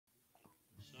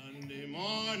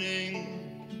morning,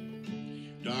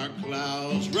 dark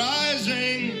clouds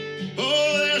rising.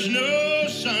 Oh, there's no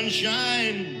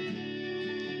sunshine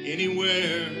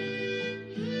anywhere.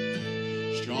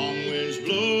 Strong winds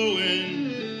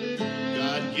blowing.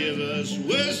 God give us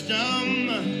wisdom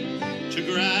to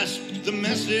grasp the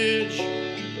message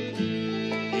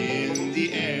in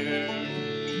the air.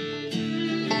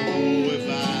 Oh, if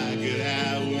I could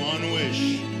have one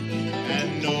wish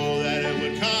and know that it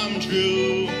would come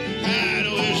true, I'd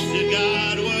wish that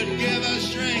God would give us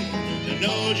strength to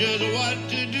know just what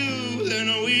to do.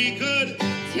 Then we could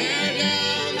tear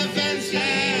down the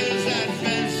fences that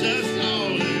fence us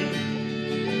all in.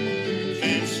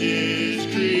 Fences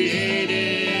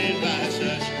created by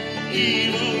such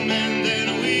evil men.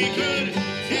 Then we could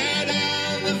tear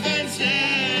down the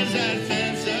fences that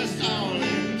fence us all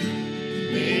in.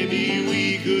 Maybe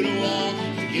we could walk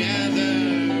together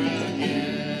again.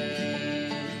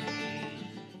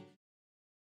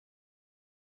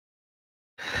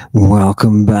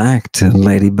 Welcome back to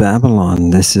Lady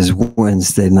Babylon. This is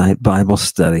Wednesday night Bible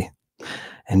study.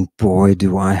 And boy,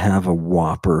 do I have a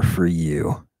whopper for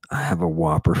you. I have a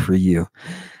whopper for you.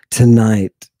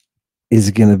 Tonight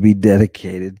is going to be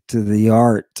dedicated to the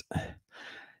art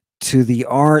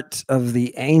of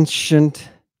the ancient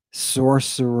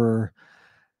sorcerer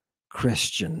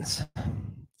Christians.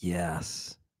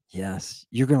 Yes,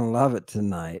 you're going to love it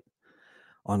tonight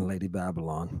on Lady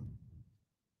Babylon.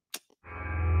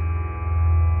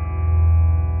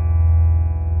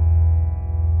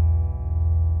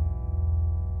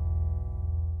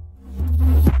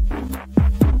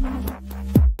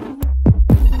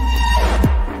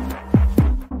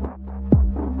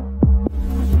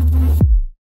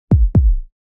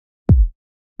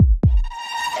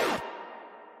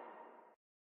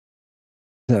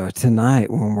 So tonight,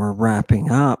 when we're wrapping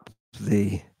up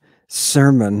the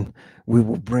sermon, we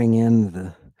will bring in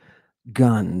the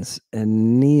guns,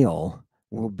 and Neil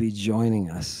will be joining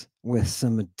us with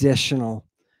some additional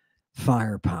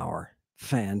firepower.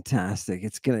 Fantastic.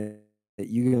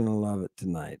 You're gonna love it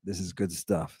tonight. This is good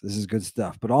stuff.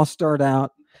 But I'll start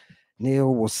out.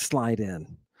 Neil will slide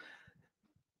in.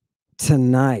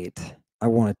 Tonight, I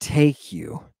want to take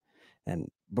you,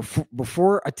 and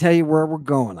before I tell you where we're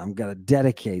going, I'm going to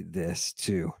dedicate this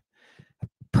to a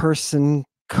person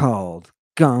called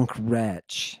Gunk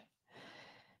Wretch.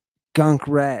 Gunk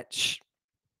Wretch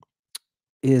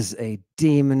is a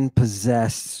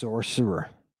demon-possessed sorcerer.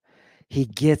 He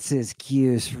gets his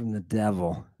cues from the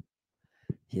devil.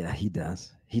 Yeah, he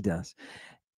does.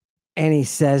 And he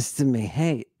says to me,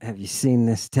 "Hey, have you seen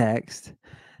this text?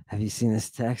 Have you seen this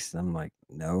text?" I'm like,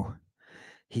 "No."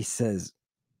 He says,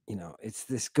 it's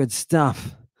this good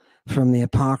stuff from the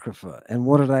Apocrypha. And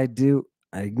what did I do?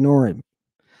 I ignore him.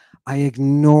 I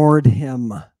ignored him.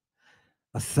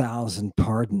 1,000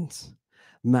 pardons.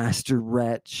 Master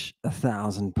Wretch,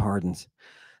 1,000 pardons.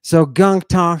 So Gunk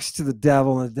talks to the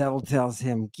devil, and the devil tells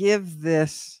him, "Give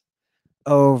this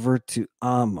over to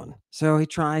Ammon." So he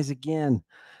tries again.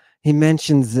 He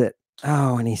mentions it.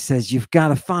 Oh, and he says, "You've got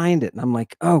to find it." And I'm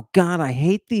like, "Oh, God, I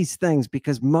hate these things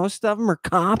because most of them are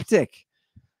Coptic.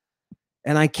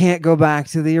 And I can't go back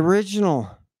to the original,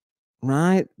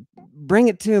 right? Bring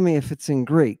it to me if it's in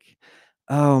Greek."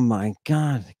 Oh, my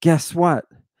God. Guess what?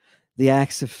 The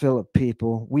Acts of Philip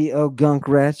people. We owe Gunk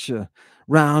Wretch a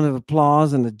round of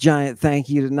applause and a giant thank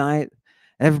you tonight.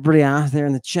 Everybody out there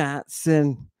in the chat,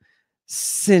 send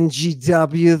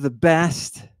GW the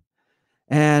best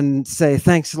and say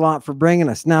thanks a lot for bringing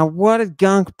us. Now, what did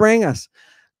Gunk bring us?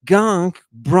 Gunk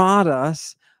brought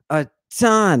us a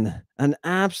ton, an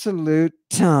absolute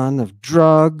ton of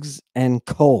drugs and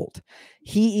colt.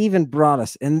 He even brought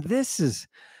us, and this is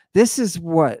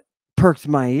what perked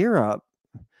my ear up.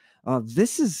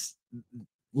 This is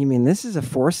a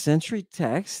 4th century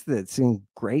text that's in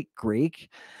great Greek,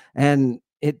 and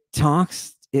it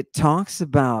talks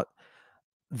about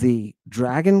the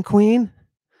dragon queen.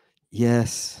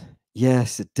 Yes,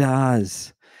 it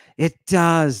does. It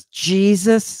does.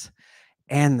 Jesus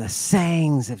and the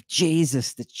sayings of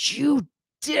Jesus that you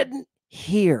didn't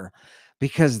hear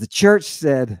because the church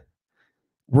said,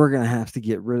 we're going to have to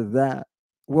get rid of that.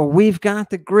 Well, we've got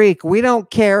the Greek. We don't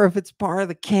care if it's part of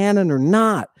the canon or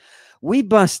not. We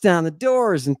bust down the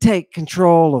doors and take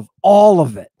control of all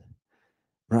of it,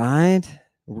 right?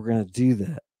 We're going to do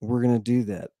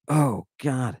that. Oh,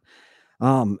 God.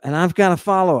 And I've got a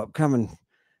follow-up coming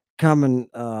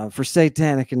for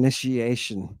Satanic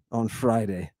Initiation on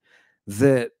Friday.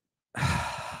 That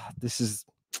this is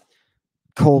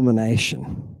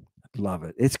culmination. Love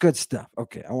it. It's good stuff.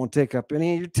 Okay, I won't take up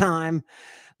any of your time,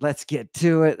 Let's get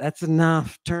to it. That's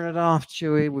enough. Turn it off,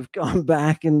 Chewy. We've gone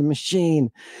back in the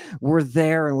machine. We're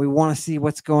there and we want to see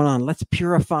what's going on. Let's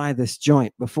purify this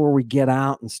joint before we get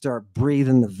out and start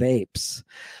breathing the vapes.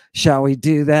 Shall we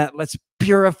do that? Let's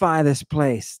purify this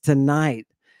place. Tonight,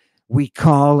 we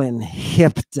call in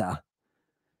Hipta.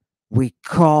 We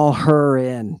call her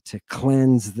in to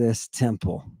cleanse this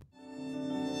temple.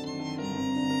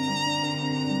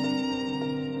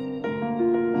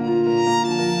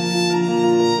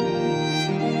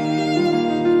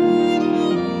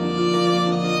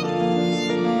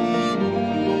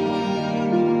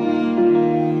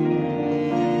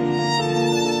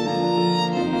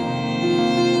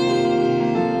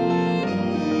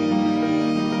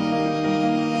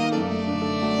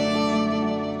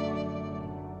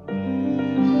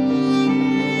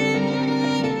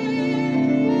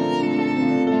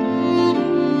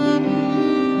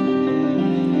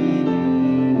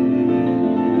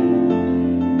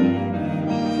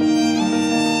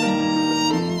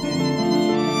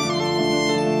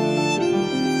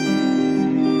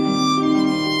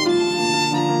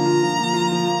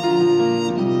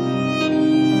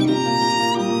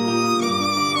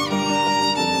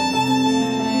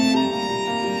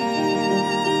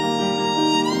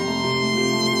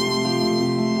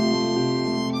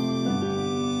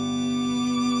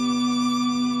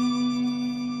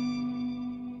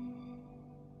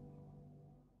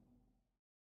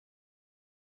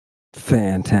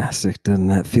 Fantastic. Doesn't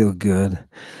that feel good?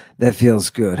 That feels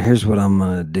good. Here's what I'm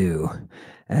going to do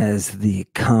as the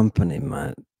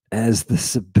accompaniment, as the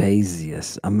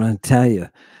Sabazius. I'm going to tell you,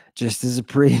 just as a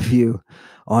preview,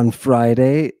 on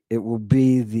Friday, it will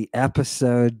be the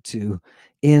episode to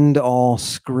end all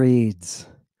screeds.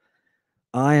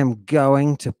 I am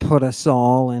going to put us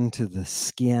all into the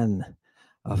skin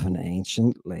of an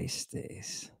ancient lace,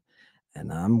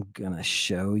 and I'm going to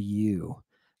show you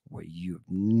what you've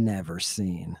never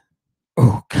seen.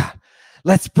 Oh, God.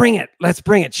 Let's bring it. Let's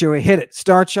bring it, Chewy. Hit it.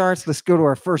 Star charts. Let's go to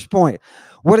our first point.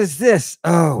 What is this?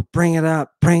 Oh, bring it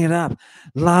up. Bring it up.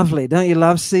 Lovely. Don't you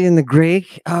love seeing the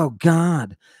Greek? Oh,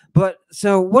 God. But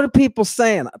so what are people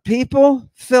saying? People?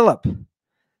 Philip.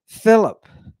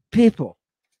 People.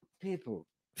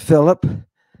 Philip.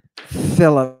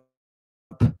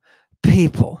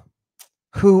 People.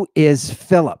 Who is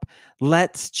Philip?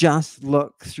 Let's just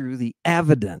look through the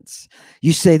evidence.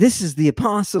 You say, this is the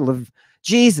apostle of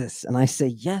Jesus. And I say,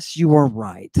 yes, you are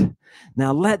right.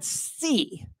 Now let's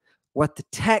see what the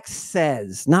text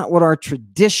says, not what our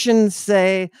traditions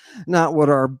say, not what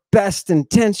our best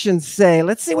intentions say.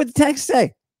 Let's see what the text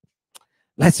say.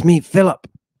 Let's meet Philip.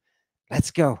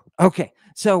 Let's go. Okay.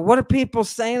 So what are people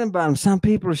saying about him? Some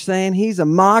people are saying he's a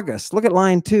magus. Look at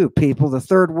line 2, people. The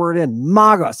third word in,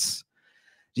 magus.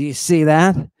 Do you see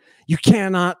that? You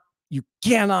cannot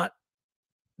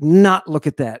not look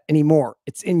at that anymore.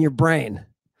 It's in your brain.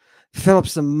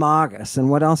 Philip's a magus. And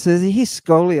what else is he? He's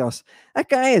scolios. That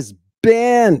guy is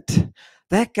bent.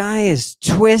 That guy is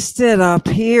twisted up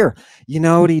here. You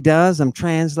know what he does? I'm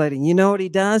translating. You know what he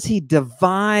does? He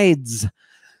divides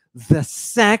the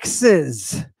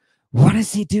sexes. What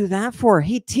does he do that for?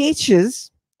 He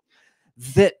teaches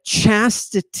that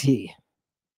chastity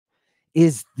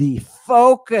is the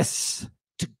focus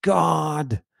to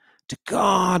God. To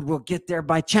God will get there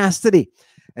by chastity.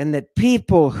 And that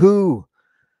people who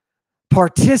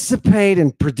participate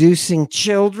in producing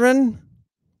children,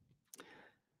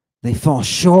 they fall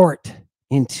short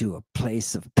into a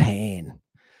place of pain.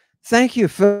 Thank you,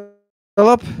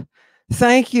 Philip.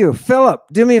 Thank you. Philip,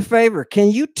 do me a favor.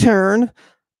 Can you turn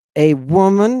a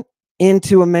woman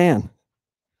into a man?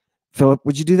 Philip,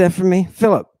 would you do that for me?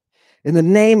 Philip, in the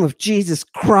name of Jesus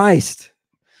Christ,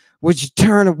 would you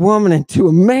turn a woman into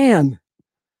a man?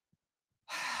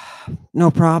 No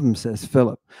problem, says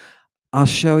Philip. I'll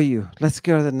show you. Let's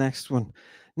go to the next one.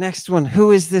 Next one.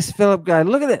 Who is this Philip guy?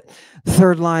 Look at it.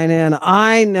 Third line in.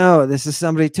 I know. This is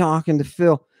somebody talking to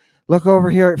Phil. Look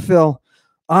over here at Phil.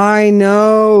 I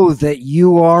know that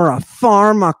you are a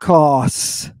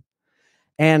pharmakos.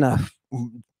 And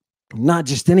not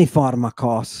just any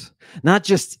pharmakos. Not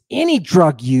just any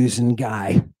drug using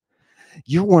guy.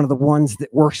 You're one of the ones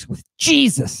that works with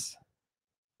Jesus.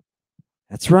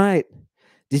 That's right.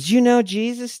 Did you know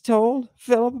Jesus told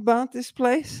Philip about this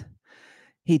place?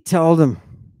 He told him,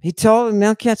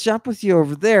 they'll catch up with you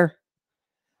over there.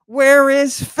 Where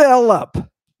is Philip?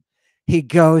 He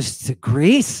goes to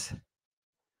Greece.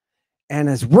 And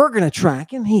as we're going to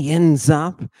track him, he ends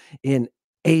up in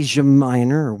Asia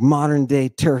Minor, or modern day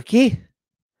Turkey.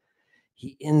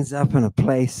 He ends up in a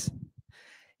place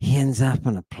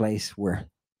where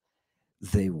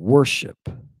they worship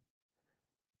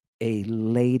a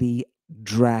lady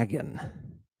dragon,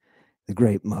 the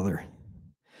great mother.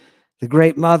 The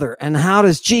great mother. And how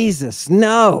does Jesus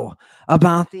know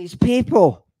about these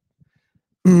people?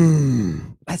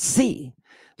 Let's see.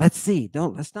 Let's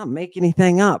not make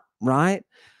anything up, right?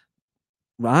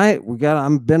 Right?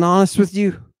 I've been honest with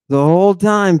you the whole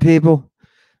time, people.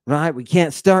 Right? We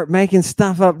can't start making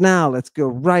stuff up now. Let's go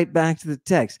right back to the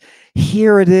text.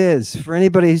 Here it is. For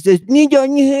anybody who says, you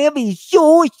don't have any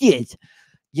sources.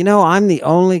 You know, I'm the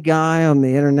only guy on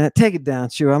the internet. Take it down,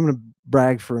 Shu. I'm going to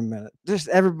brag for a minute. Just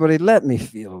everybody, let me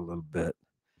feel a little bit.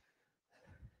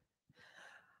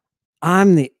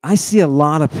 I see a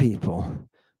lot of people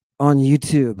on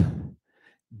YouTube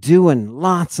doing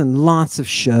lots and lots of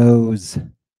shows,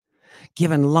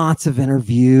 giving lots of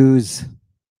interviews.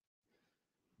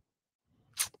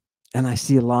 And I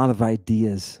see a lot of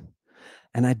ideas.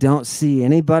 And I don't see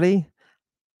anybody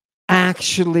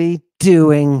actually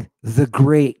doing the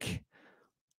Greek.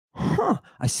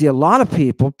 I see a lot of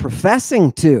people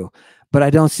professing to, but I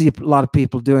don't see a lot of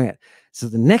people doing it. So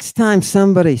the next time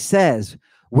somebody says,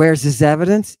 where's his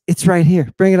evidence? It's right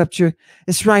here. Bring it up, Drew.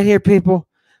 It's right here, people.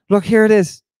 Look, here it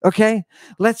is. Okay,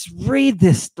 let's read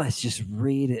this. Let's just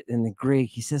read it in the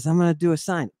Greek. He says, I'm going to do a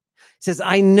sign. He says,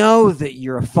 I know that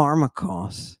you're a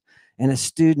pharmakos and a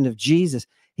student of Jesus.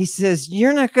 He says,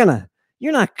 you're not gonna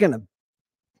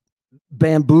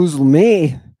bamboozle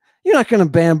me. You're not gonna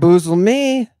bamboozle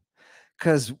me.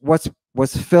 Because what's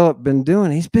Philip been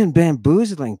doing? He's been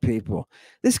bamboozling people.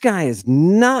 This guy is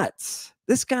nuts.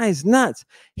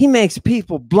 He makes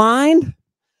people blind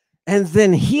and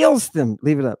then heals them.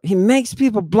 Leave it up. He makes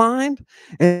people blind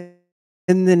and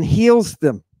then heals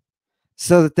them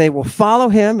so that they will follow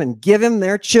him and give him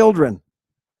their children.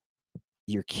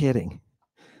 You're kidding.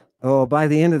 Oh, by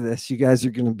the end of this, you guys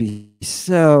are going to be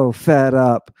so fed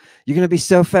up. You're going to be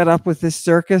so fed up with this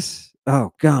circus.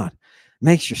 Oh, God.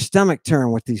 Makes your stomach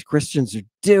turn what these Christians are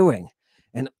doing.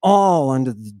 And all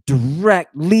under the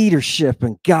direct leadership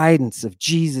and guidance of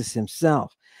Jesus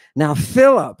himself. Now,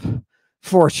 Philip,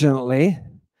 fortunately,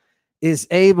 is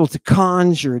able to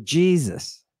conjure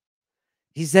Jesus.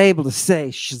 He's able to say,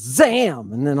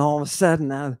 Shazam! And then all of a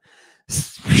sudden,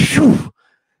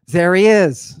 there he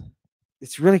is.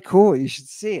 It's really cool. You should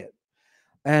see it.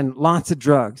 And lots of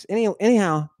drugs.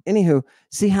 Anywho,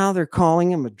 see how they're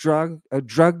calling him a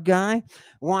drug guy?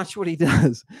 Watch what he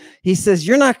does. He says,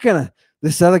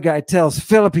 this other guy tells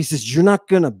Philip, he says, you're not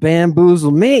going to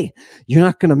bamboozle me. You're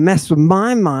not going to mess with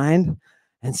my mind.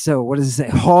 And so what does it say?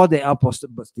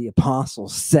 But the apostle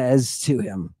says to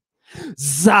him,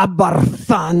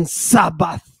 Zabarthan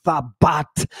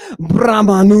Sabathabat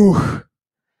Brahmanuch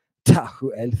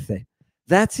Tahu Elthe.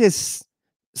 That's his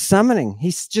summoning.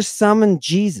 He's just summoned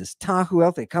Jesus. Tahu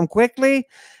Elthe, come quickly.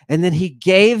 And then he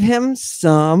gave him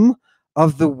some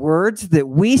of the words that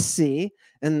we see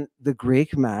in the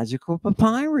Greek magical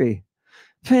papyri.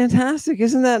 Fantastic.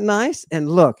 Isn't that nice? And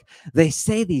look, they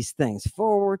say these things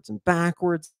forwards and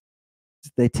backwards.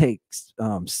 They take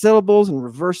syllables and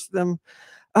reverse them.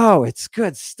 Oh, it's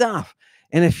good stuff.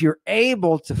 And if you're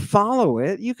able to follow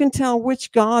it, you can tell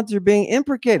which gods are being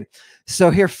imprecated. So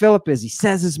here Philip is. He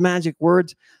says his magic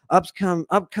words. Up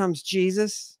comes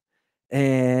Jesus.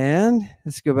 And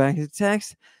let's go back to the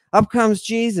text. Up comes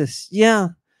Jesus. Yeah.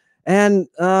 And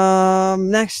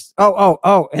next.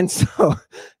 And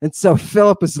so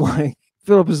Philip is like,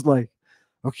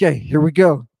 okay, here we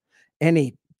go. And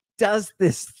he does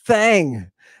this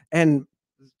thing. And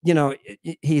you know,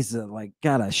 he's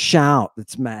got a shout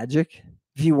that's magic,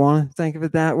 if you want to think of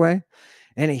it that way.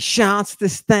 And he shouts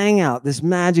this thing out, this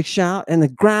magic shout, and the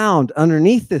ground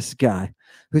underneath this guy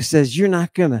who says, you're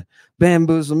not going to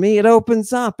bamboozle me. It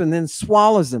opens up and then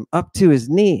swallows him up to his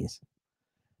knees.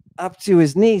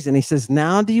 And he says,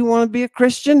 now do you want to be a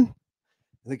Christian?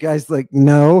 The guy's like,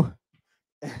 no.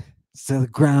 So the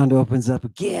ground opens up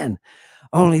again,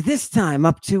 only this time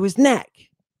up to his neck.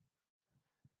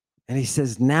 And he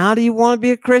says, now do you want to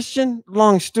be a Christian?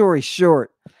 Long story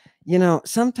short, you know,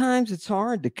 sometimes it's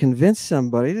hard to convince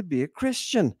somebody to be a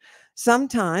Christian.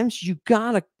 Sometimes you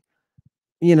got to,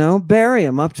 you know, bury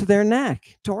them up to their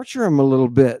neck, torture them a little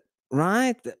bit,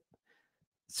 right?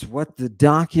 That's what the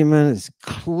document is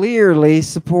clearly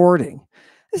supporting.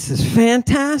 This is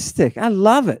fantastic. I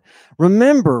love it.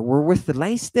 Remember, we're with the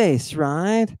Laistes,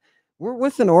 right? We're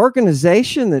with an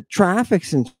organization that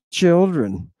traffics in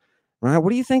children. Right?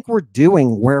 What do you think we're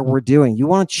doing where we're doing? You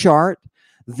want to chart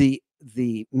the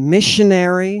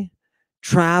missionary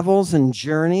travels and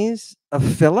journeys of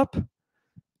Philip?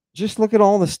 Just look at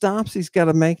all the stops he's got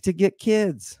to make to get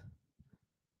kids.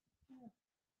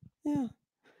 Yeah.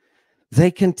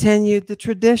 They continued the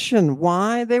tradition.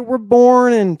 Why? They were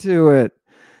born into it.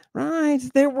 right?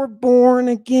 They were born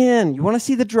again. You want to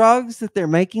see the drugs that they're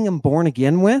making them born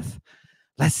again with?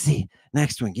 Let's see.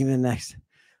 Next one. Give me the next.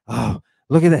 Oh,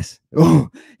 look at this. Oh,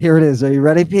 here it is. Are you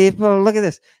ready, people? Look at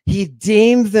this. He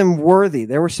deemed them worthy.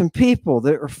 There were some people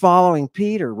that were following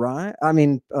Peter, right? I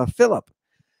mean, Philip.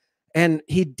 And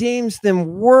he deems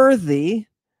them worthy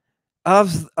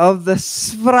of the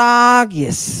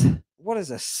sfragis. What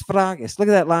is a sfragis? Look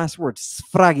at that last word,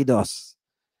 sfragidos.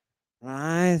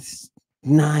 Right?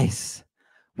 Nice.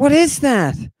 What is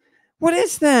that? What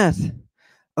is that?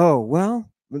 Oh, well,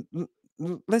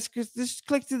 let's just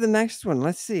click to the next one.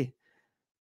 Let's see.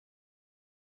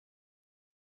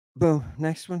 Boom.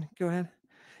 Next one. Go ahead.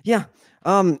 Yeah.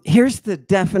 Here's the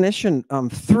definition.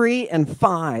 3 and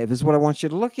 5 is what I want you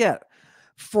to look at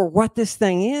for what this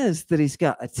thing is. That he's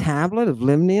got a tablet of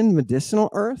Limnian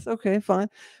medicinal earth. Okay, fine.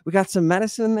 We got some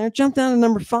medicine in there. Jump down to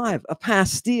number 5, a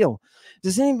pastille.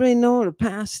 Does anybody know what a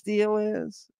pastille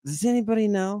is? Does anybody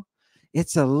know?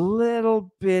 It's a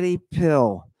little bitty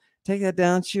pill. Take that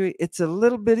down, Chewy. It's a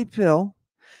little bitty pill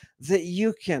that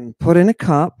you can put in a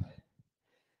cup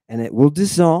and it will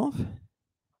dissolve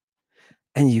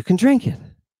and you can drink it.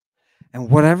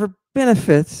 And whatever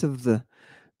benefits of the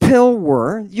pill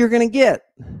were, you're going to get.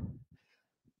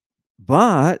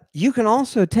 But you can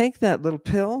also take that little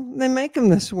pill, they make them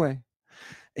this way,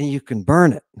 and you can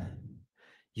burn it.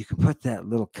 You can put that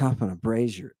little cup in a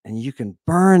brazier and you can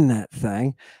burn that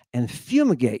thing and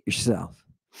fumigate yourself.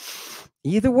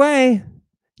 Either way,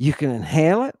 you can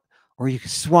inhale it or you can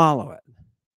swallow it.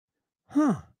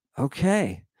 Huh.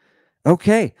 Okay.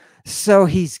 Okay. So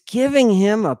he's giving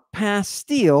him a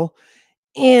pastille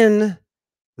in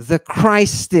the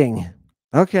Christing.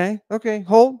 Okay. Okay.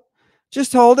 Hold.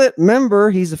 Just hold it.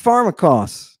 Remember, he's a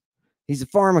pharmacos. He's a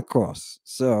pharmacos.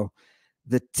 So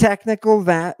the technical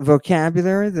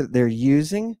vocabulary that they're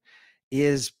using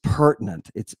is pertinent.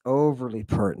 It's overly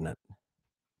pertinent.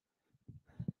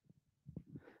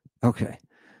 Okay.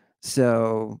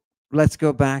 So let's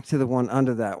go back to the one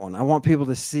under that one. I want people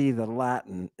to see the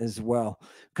Latin as well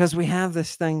because we have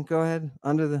this thing. Go ahead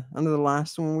under the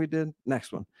last one we did.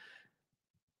 Next one.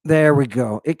 There we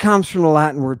go. It comes from the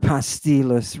Latin word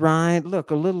pastillus, right? Look,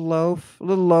 a little loaf, a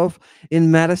little loaf. In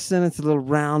medicine, it's a little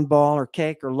round ball or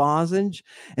cake or lozenge.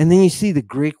 And then you see the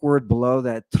Greek word below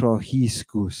that,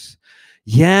 trohiskus.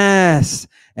 Yes.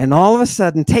 And all of a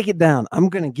sudden, take it down. I'm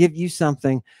going to give you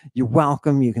something. You're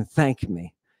welcome. You can thank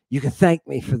me. You can thank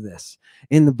me for this.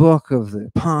 In the book of the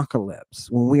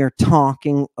Apocalypse, when we are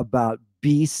talking about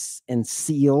beasts and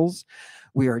seals,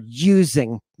 we are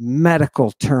using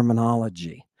medical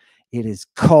terminology. It is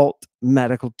cult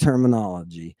medical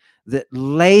terminology that the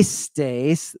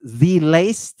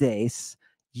Leistes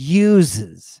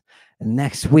uses. And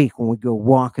next week, when we go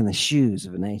walk in the shoes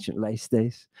of an ancient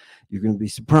Leistes, you're going to be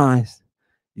surprised.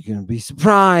 You're going to be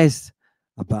surprised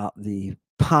about the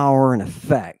power and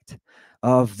effect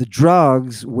of the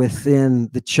drugs within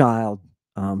the child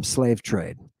slave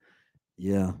trade.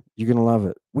 Yeah, you're going to love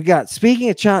it. We got, speaking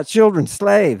of children,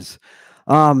 slaves,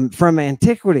 from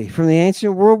antiquity, from the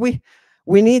ancient world,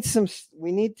 we need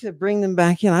to bring them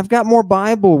back in. I've got more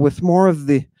Bible with more of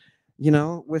the,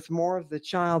 with more of the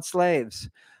child slaves.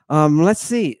 Let's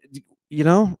see,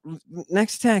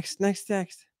 next text.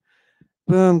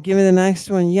 Boom, give me the next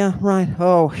one. Yeah, right.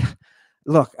 Oh,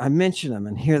 look, I mentioned them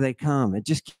and here they come. It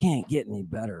just can't get any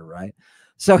better, right?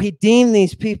 So he deemed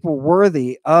these people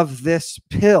worthy of this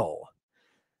pill,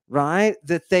 right?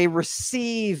 That they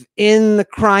receive in the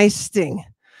Christing.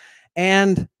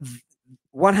 And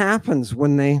what happens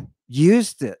when they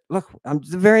used it? Look,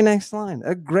 the very next line.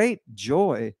 A great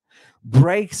joy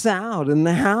breaks out in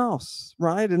the house,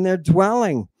 right? In their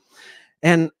dwelling.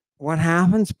 And what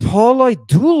happens? Poloi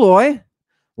duloi,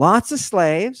 lots of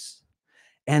slaves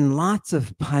and lots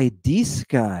of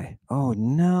paidiskai. Oh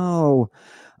no.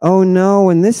 Oh no.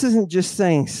 And this isn't just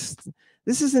saying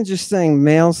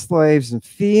male slaves and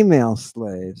female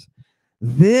slaves.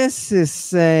 This is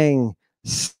saying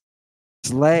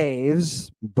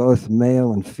slaves, both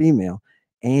male and female,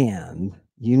 and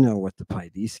you know what the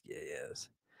paidiske is,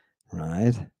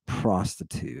 right?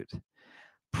 Prostitute.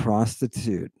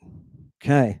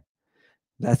 Okay.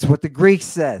 That's what the Greek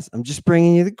says. I'm just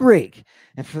bringing you the Greek.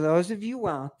 And for those of you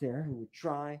out there who would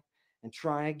try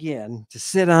again to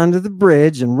sit under the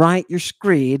bridge and write your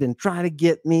screed and try to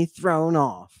get me thrown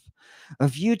off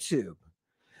of YouTube,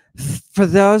 for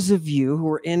those of you who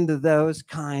are into those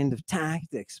kind of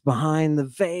tactics behind the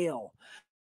veil,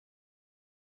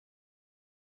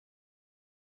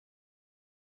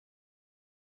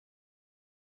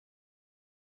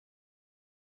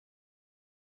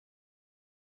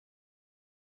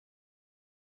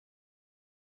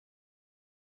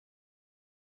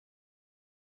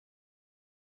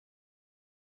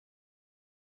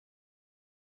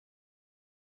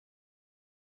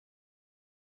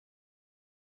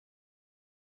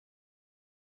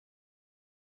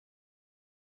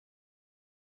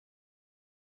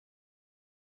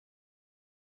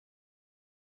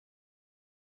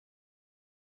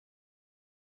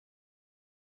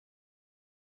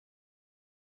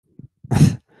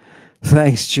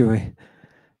 Thanks, Chewy.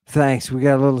 Thanks. We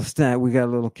got a little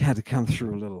had to come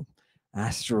through a little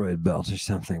asteroid belt or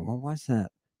something. What was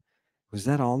that? Was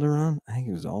that Alderaan? I think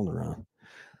it was Alderaan.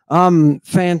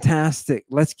 Fantastic.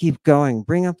 Let's keep going.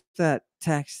 Bring up that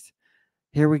text.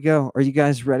 Here we go. Are you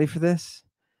guys ready for this?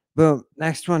 Boom.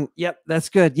 Next one. Yep, that's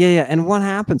good. Yeah, yeah. And what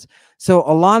happens? So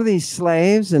a lot of these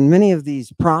slaves and many of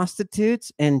these prostitutes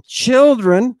and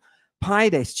children,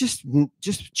 paides,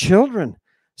 just children,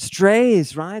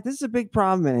 strays, right? This is a big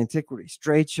problem in antiquity.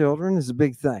 Stray children is a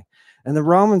big thing. And the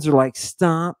Romans are like,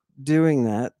 stop doing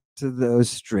that to those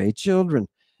stray children.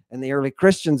 And the early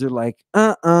Christians are like,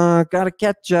 gotta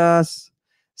catch us.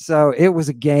 So it was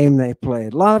a game they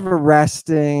played. A lot of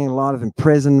arresting, a lot of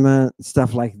imprisonment,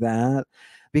 stuff like that,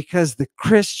 because the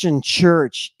Christian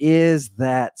church is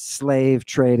that slave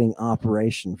trading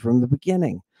operation from the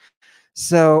beginning.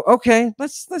 So okay,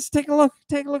 let's take a look.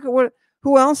 Take a look at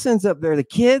who else ends up there. The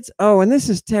kids. Oh, and this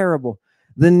is terrible.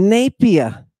 The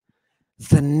Napia.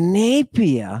 The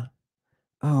Napia.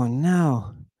 Oh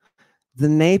no. The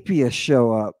Napia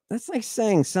show up. That's like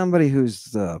saying somebody who's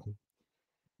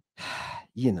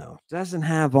doesn't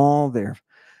have all their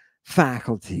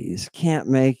faculties, can't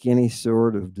make any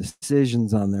sort of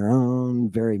decisions on their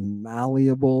own, very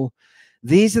malleable.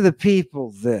 These are the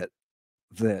people that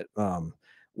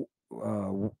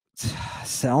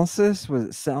Celsus, was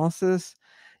it Celsus?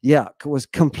 Yeah, was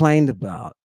complained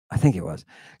about. I think it was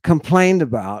complained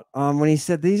about when he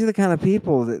said these are the kind of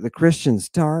people that the Christians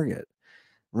target.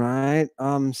 Right.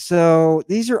 So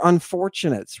these are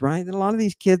unfortunates, right? And a lot of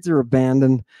these kids are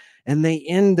abandoned and they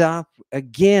end up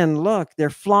again. Look, they're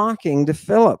flocking to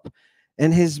Philip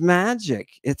and his magic.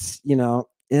 It's,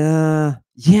 yeah.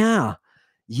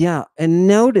 And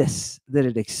notice that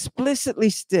it explicitly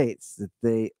states that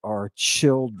they are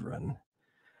children,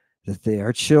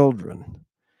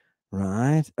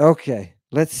 right? Okay.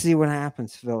 Let's see what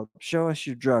happens, Philip. Show us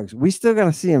your drugs. We still got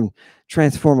to see him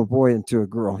transform a boy into a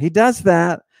girl. He does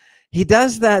that.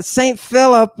 St.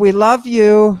 Philip, we love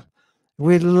you.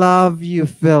 We love you,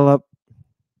 Philip.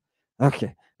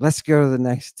 Okay, let's go to the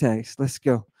next text. Let's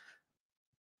go.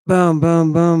 Boom,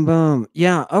 boom, boom, boom.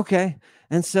 Yeah, okay.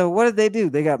 And so what did they do?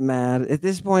 They got mad. At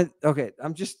this point, okay,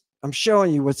 I'm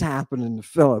showing you what's happening to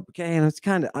Philip. Okay, and it's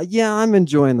kind of, I'm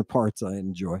enjoying the parts I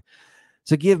enjoy.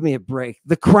 So give me a break.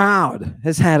 The crowd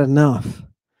has had enough.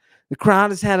 The crowd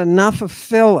has had enough of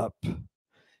Philip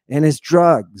and his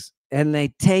drugs, and they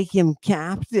take him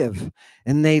captive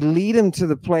and they lead him to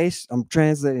the place, I'm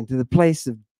translating, to the place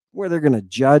of where they're going to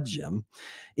judge him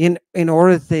in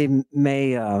order that they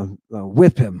may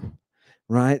whip him,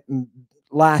 right?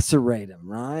 Lacerate him,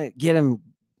 right? Get him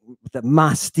with the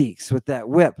mastiques, with that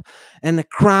whip. And the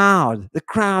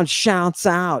crowd shouts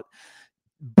out,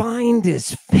 bind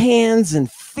his hands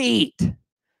and feet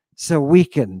so we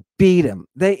can beat him.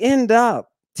 They end up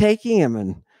taking him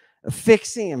and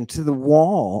affixing him to the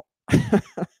wall.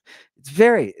 It's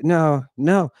very, no.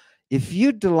 If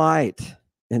you delight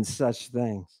in such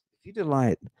things, did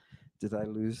I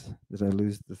lose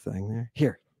the thing there?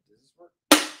 Here.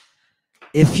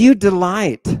 If you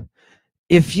delight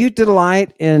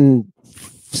in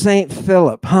St.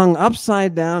 Philip hung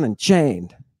upside down and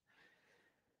chained,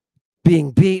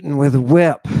 being beaten with a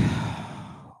whip.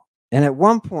 And at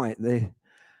one point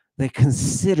they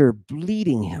consider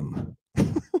bleeding him.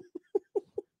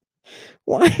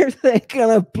 Why are they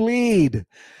gonna bleed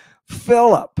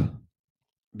Philip?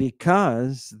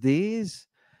 Because these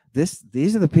are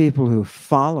the people who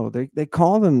follow. They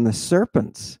call them the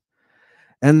serpents.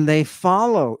 And they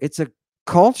follow. It's a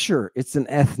culture, it's an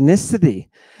ethnicity,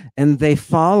 and they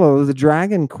follow the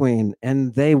dragon queen,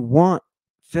 and they want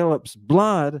Philip's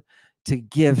blood to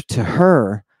give to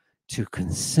her to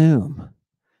consume.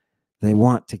 They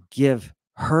want to give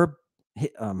her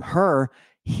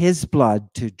his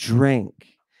blood to drink.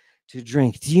 Do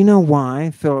you know why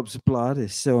Philip's blood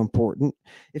is so important?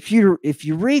 If you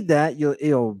read that,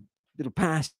 it'll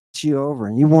pass you over,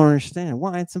 and you won't understand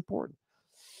why it's important.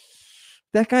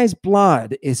 That guy's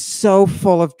blood is so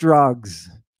full of drugs.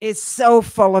 It's so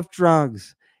full of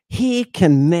drugs. He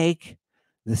can make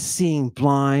the seeing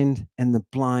blind and the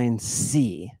blind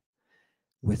see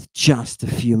with just a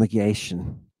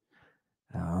fumigation.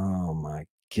 Oh my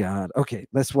God. Okay,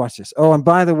 let's watch this. Oh, and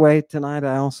by the way, tonight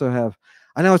I also have,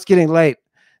 I know it's getting late.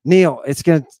 Neil, it's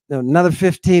going to another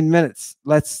 15 minutes.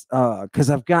 Let's, because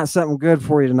I've got something good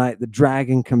for you tonight, the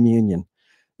Dragon Communion.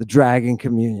 The Dragon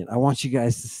Communion. I want you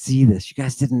guys to see this. You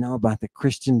guys didn't know about the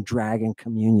Christian Dragon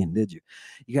Communion, did you?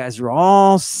 You guys are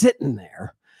all sitting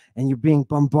there and you're being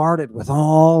bombarded with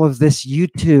all of this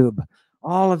YouTube,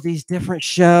 all of these different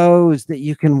shows that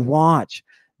you can watch.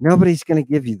 Nobody's going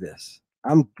to give you this.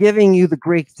 I'm giving you the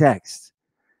Greek text,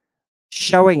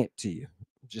 showing it to you.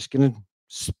 I'm just going to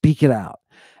speak it out.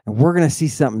 And we're going to see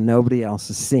something nobody else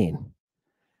has seen.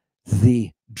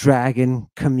 The dragon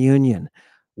communion.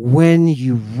 When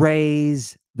you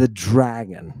raise the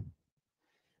dragon,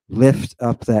 lift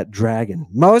up that dragon.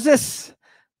 Moses,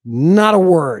 not a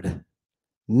word.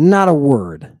 Not a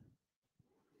word.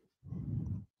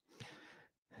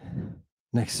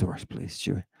 Next source, please,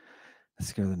 Chewy.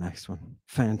 Let's go to the next one.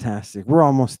 Fantastic. We're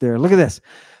almost there. Look at this.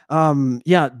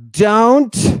 Yeah,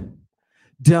 don't.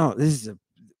 This is a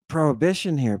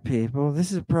prohibition here, people.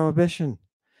 This is a prohibition.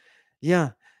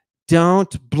 Yeah,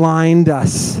 don't blind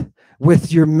us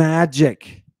with your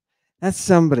magic. That's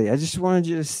somebody. I just wanted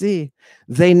you to see.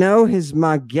 They know his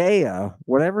magia,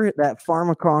 whatever that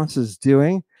pharmacos is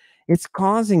doing, it's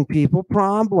causing people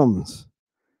problems.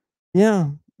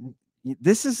 Yeah.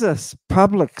 This is a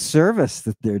public service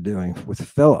that they're doing with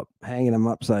Philip, hanging him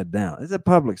upside down. It's a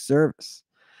public service.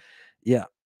 Yeah.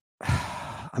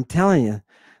 I'm telling you,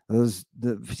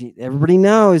 everybody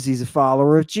knows he's a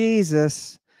follower of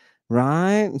Jesus,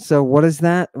 right? And so what does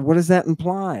that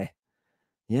imply?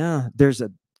 Yeah, there's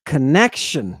a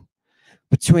connection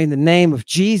between the name of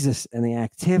Jesus and the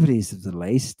activities of the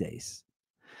lay stays.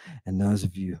 And those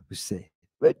of you who say,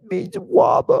 it means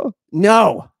wabba.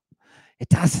 No, it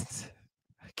doesn't.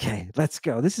 Okay, let's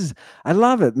go. I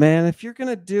love it, man. If you're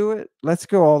gonna do it, let's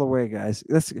go all the way, guys.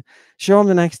 Let's show them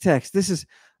the next text. This is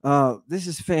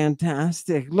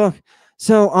fantastic. Look,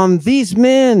 so these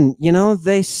men,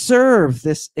 they serve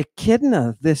this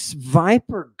echidna, this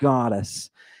viper goddess,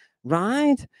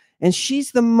 right? And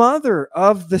she's the mother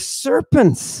of the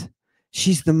serpents.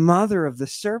 She's the mother of the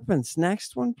serpents.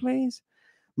 Next one, please.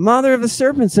 Mother of the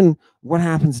serpents. And what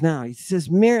happens now? He says,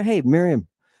 hey, Miriam,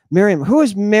 who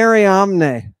is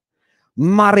Mariamne?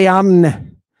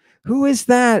 Mariamne. Who is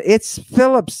that? It's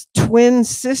Philip's twin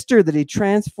sister that he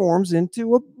transforms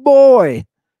into a boy.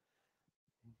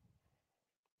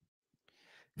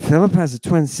 Philip has a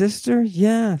twin sister?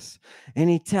 Yes. And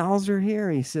he tells her here,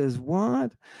 he says,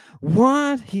 what?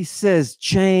 He says,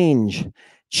 change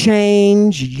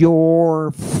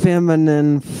your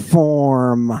feminine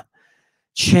form.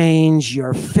 Change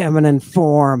your feminine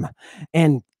form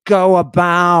and go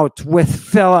about with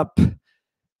Philip.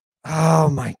 Oh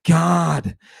my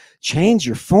God. Change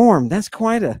your form. That's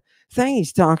quite a thing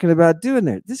he's talking about doing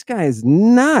there. This guy is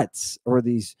nuts, or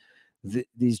these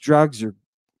drugs are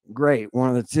great. One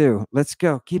of the two. Let's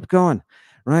go. Keep going.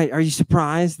 Right. Are you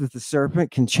surprised that the serpent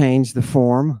can change the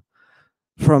form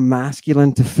from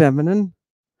masculine to feminine?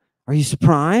 Are you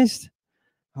surprised?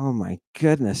 Oh my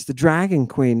goodness. The dragon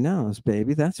queen knows,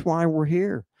 baby. That's why we're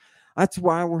here. That's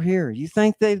why we're here. You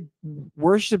think they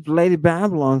worshiped Lady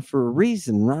Babylon for a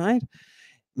reason, right?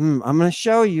 I'm going to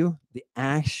show you the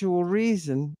actual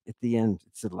reason at the end.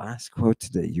 It's the last quote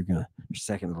today.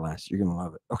 Second to last. You're going to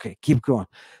love it. Okay, keep going.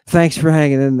 Thanks for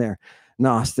hanging in there,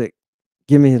 Gnostic.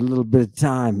 Give me a little bit of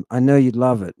time. I know you'd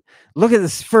love it. Look at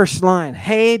this first line.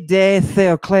 Hey, de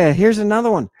Theoclea. Here's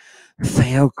another one.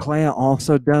 Theoclea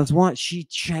also does what? She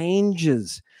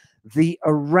changes the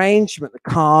arrangement, the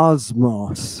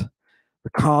cosmos.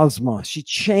 She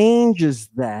changes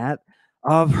that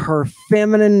of her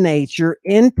feminine nature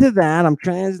into that, I'm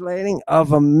translating,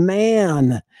 of a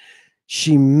man.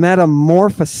 She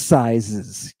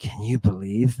metamorphosizes. Can you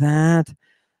believe that?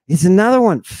 It's another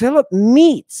one. Philip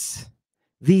meets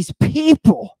these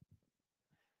people.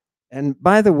 And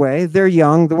by the way, they're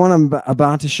young. The one I'm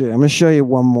about to show you, I'm going to show you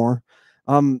one more.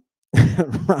 Right?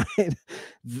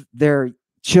 They're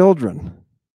children,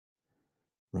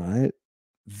 right?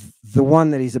 The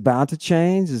one that he's about to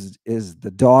change is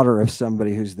the daughter of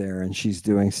somebody who's there, and she's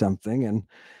doing something.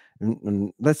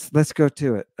 And let's go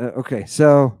to it. Okay,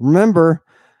 so remember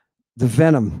the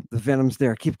venom's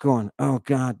there. Keep going. Oh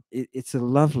God, it's a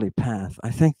lovely path. I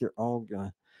think they're all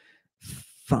gonna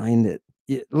find it.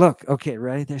 Look, okay,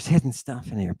 ready? There's hidden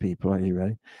stuff in here, people. Are you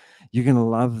ready? You're gonna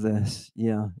love this.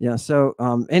 Yeah. So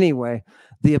anyway,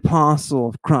 the apostle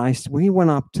of Christ, we went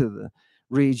up to the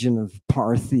region of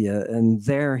Parthia, and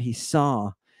there he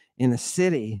saw in a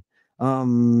city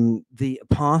the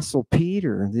apostle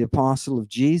Peter, the apostle of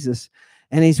Jesus,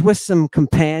 and he's with some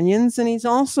companions, and he's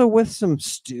also with some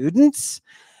students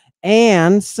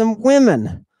and some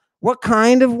women. What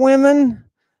kind of women?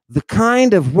 The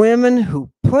kind of women who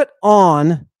put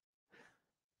on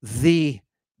the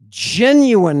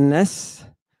genuineness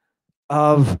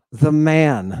of the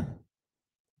man.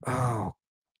 Oh,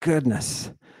 goodness.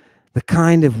 The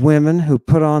kind of women who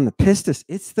put on the pistis.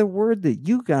 It's the word that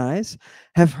you guys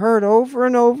have heard over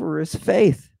and over as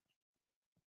faith.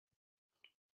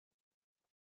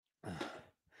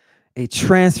 A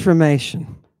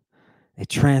transformation. A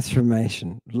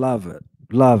transformation. Love it.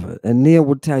 Love it. And Neil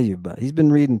will tell you about it. He's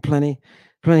been reading plenty.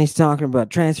 He's talking about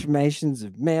transformations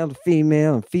of male to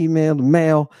female and female to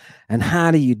male. And how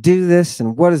do you do this?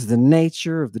 And what is the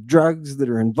nature of the drugs that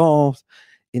are involved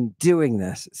in doing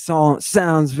this? It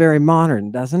sounds very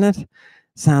modern, doesn't it?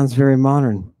 Sounds very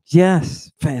modern.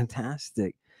 Yes.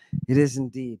 Fantastic. It is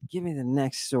indeed. Give me the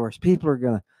next source. People are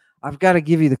going to, I've got to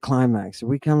give you the climax. Are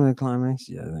we coming to the climax?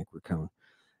 Yeah, I think we're coming.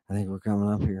 I think we're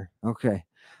coming up here. Okay.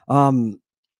 Um,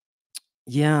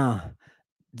 yeah.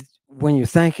 When you're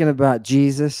thinking about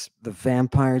Jesus, the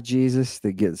vampire Jesus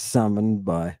that gets summoned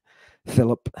by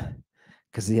Philip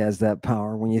because he has that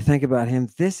power, when you think about him,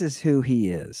 this is who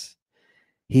he is.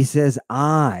 He says,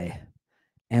 I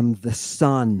am the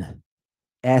Son,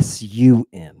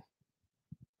 S-U-N.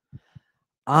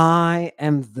 I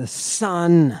am the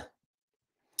Son,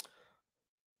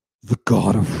 the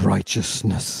God of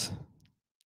righteousness.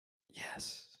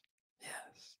 Yes.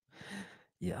 Yes.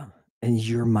 Yeah. And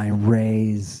you're my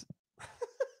rays.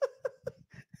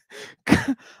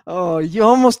 Oh, you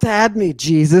almost had me,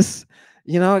 Jesus.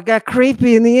 You know, it got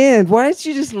creepy in the end. Why didn't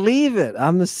you just leave it?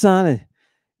 I'm the Son.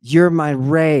 You're my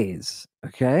rays.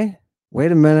 Okay.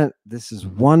 Wait a minute. This is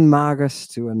one magus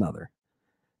to another.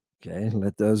 Okay.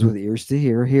 Let those with ears to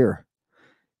hear hear.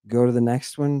 Go to the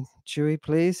next one, Chewy,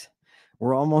 please.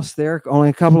 We're almost there. Only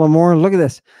a couple of more. Look at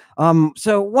this.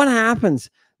 So what happens?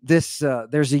 There's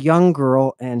a young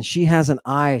girl and she has an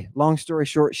eye. Long story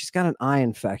short, she's got an eye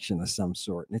infection of some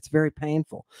sort, and it's very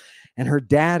painful. And her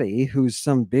daddy, who's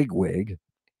some bigwig,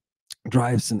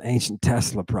 drives an ancient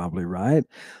Tesla, probably, right?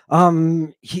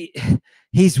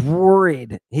 He's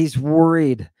worried. He's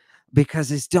worried because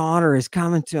his daughter is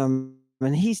coming to him,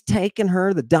 and he's taken her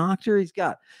to the doctor. He's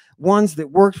got ones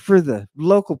that worked for the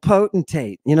local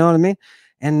potentate, you know what I mean?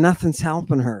 And nothing's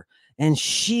helping her. And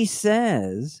she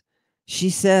says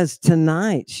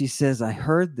tonight, she says, I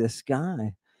heard this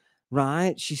guy,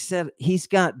 right? She said he's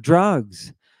got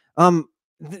drugs.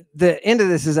 The end of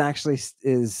this is actually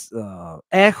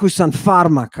Echus and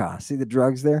Pharmaca. See the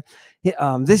drugs there?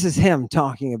 This is him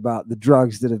talking about the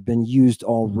drugs that have been used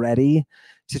already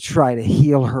to try to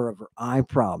heal her of her eye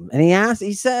problem. And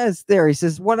he says,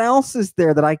 what else is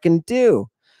there that I can do?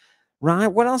 Right?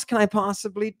 What else can I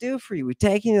possibly do for you? We've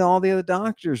taken you to all the other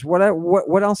doctors. What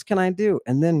else can I do?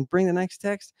 And then bring the next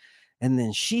text. And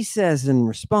then she says in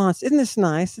response, isn't this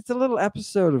nice? It's a little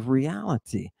episode of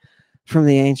reality from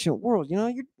the ancient world. You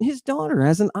know, his daughter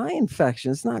has an eye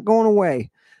infection. It's not going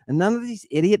away. And none of these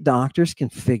idiot doctors can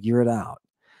figure it out.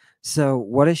 So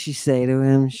what does she say to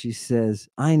him? She says,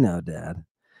 I know, Dad.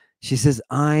 She says,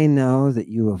 I know that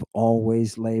you have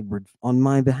always labored on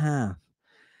my behalf.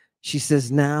 She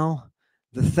says, now,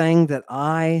 the thing that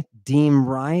I deem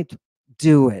right,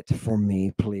 do it for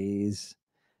me, please.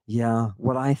 Yeah,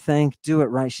 what I think, do it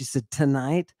right. She said,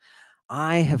 tonight,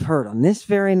 I have heard, on this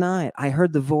very night, I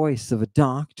heard the voice of a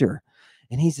doctor,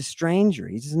 and he's a stranger.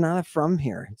 He's not from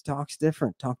here. He talks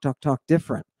different, talk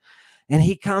different. And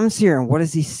he comes here, and what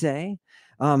does he say?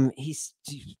 He's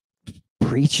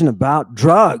preaching about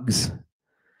drugs.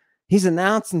 He's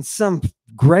announcing some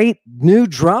great new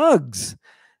drugs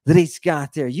that he's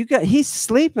got there. He's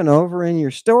sleeping over in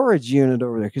your storage unit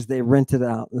over there because they rented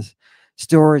out this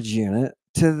storage unit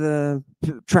to the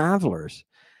travelers.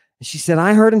 She said,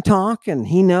 I heard him talk, and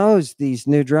he knows these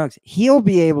new drugs. He'll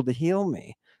be able to heal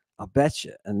me. I'll bet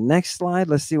you. And next slide,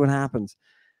 let's see what happens.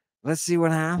 Let's see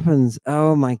what happens.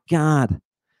 Oh, my God.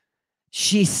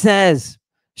 She says,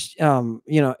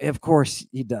 of course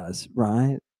he does,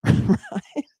 right?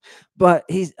 Right? But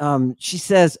she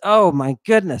says, oh, my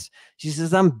goodness. She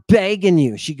says, I'm begging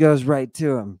you. She goes right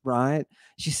to him, right?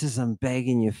 She says, I'm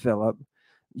begging you, Philip.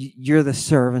 You're the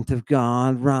servant of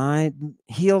God, right?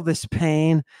 Heal this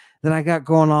pain that I got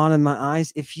going on in my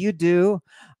eyes. If you do,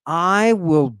 I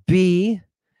will be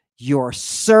your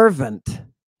servant,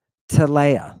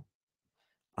 Telea.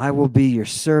 I will be your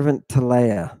servant,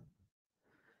 Telea.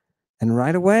 And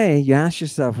right away, you ask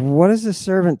yourself, what is a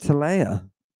servant, Telea?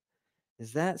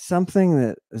 Is that some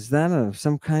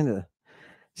kind of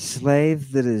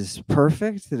slave that is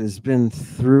perfect, that has been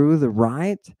through the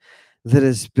rite, that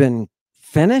has been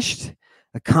finished,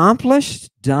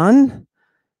 accomplished, done?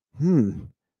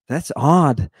 That's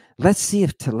odd. Let's see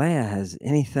if Telea has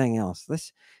anything else.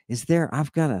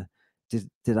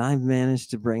 Did I manage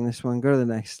to bring this one? Go to the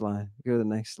next slide. Go to the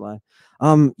next slide.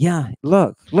 Yeah,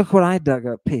 look what I dug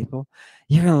up, people.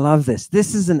 You're going to love this.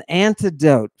 This is an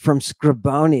antidote from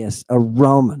Scribonius, a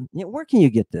Roman. Where can you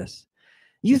get this?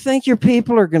 You think your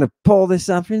people are going to pull this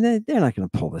up? They're not going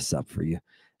to pull this up for you.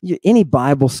 any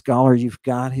Bible scholar you've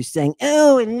got who's saying,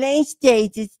 oh, in last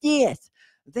days it's this.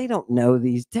 They don't know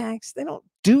these texts. They don't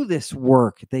do this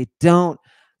work. They don't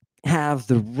have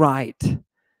the right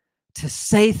to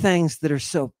say things that are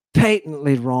so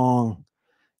patently wrong.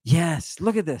 Yes,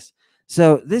 look at this.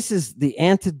 So this is the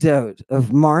antidote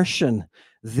of Martian,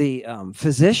 the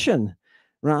physician,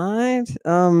 right?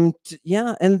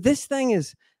 Yeah, and this thing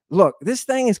is, look, this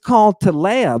thing is called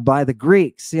Teleia by the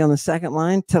Greeks. See on the second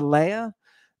line, Teleia?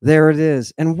 There it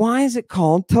is. And why is it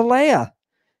called Teleia?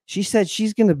 She said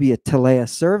she's going to be a Teleia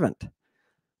servant.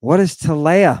 What is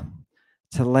Teleia?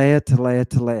 Teleia, Teleia,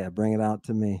 Teleia. Bring it out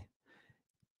to me.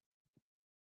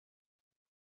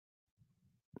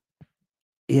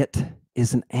 It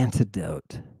is an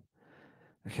antidote.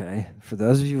 Okay. For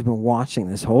those of you who've been watching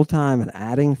this whole time and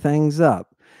adding things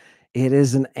up, it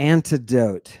is an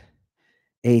antidote,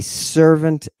 a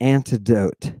servant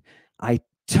antidote. I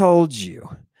told you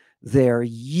they're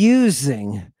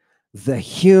using the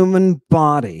human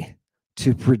body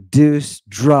to produce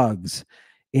drugs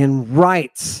in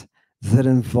rites that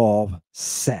involve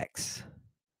sex.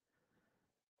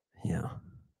 Yeah.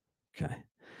 Okay.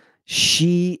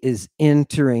 She is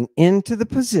entering into the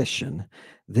position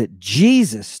that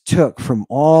Jesus took from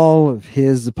all of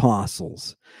his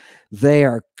apostles. They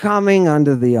are coming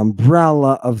under the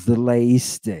umbrella of the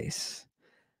laistes,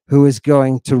 who is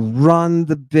going to run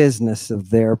the business of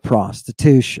their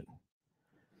prostitution.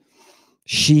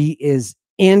 She is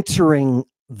entering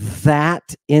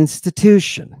that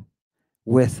institution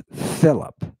with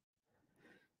Philip.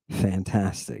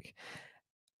 Fantastic.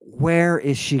 Where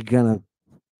is she going to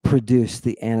produce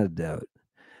the antidote?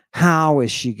 How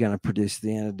is she going to produce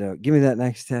the antidote? Give me that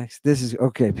next text. This is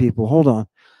okay, people. Hold on.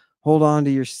 Hold on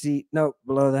to your seat. Nope,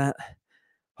 below that.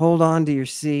 Hold on to your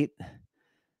seat.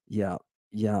 Yeah.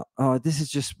 Yeah. Oh, this is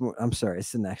just, I'm sorry.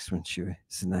 It's the next one, Chewy.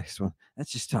 It's the next one. That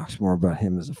just talks more about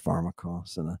him as a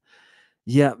pharmacist. And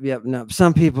yep. No,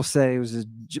 some people say he was a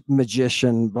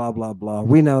magician, blah, blah, blah.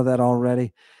 We know that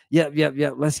already. Yep.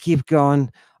 Let's keep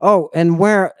going. Oh, and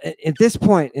where at this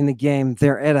point in the game,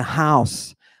 they're at a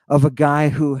house of a guy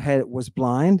who was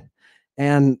blind,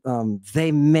 and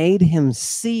they made him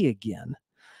see again.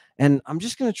 And I'm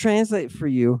just going to translate for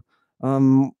you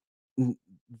the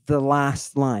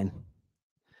last line.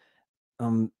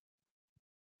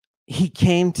 He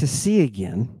came to see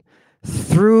again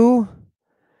through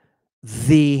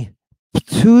the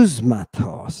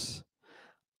ptusmatos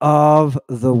of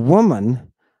the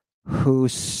woman who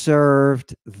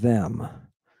served them,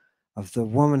 of the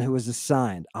woman who was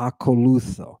assigned,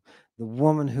 akolutho, the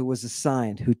woman who was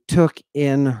assigned, who took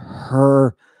in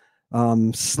her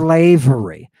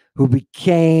slavery, who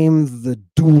became the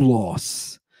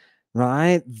doulos,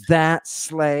 right? That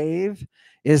slave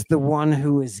is the one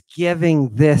who is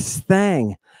giving this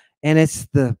thing. And it's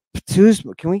the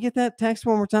ptusma. Can we get that text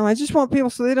one more time? I just want people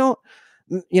so they don't,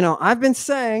 I've been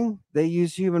saying they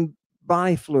use human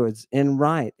body fluids in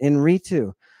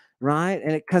Ritu, right?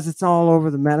 And because it's all over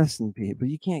the medicine, people.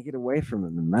 You can't get away from it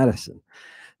in medicine.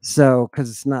 So, because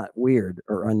it's not weird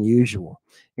or unusual.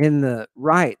 In the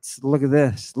rites, look at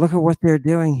this. Look at what they're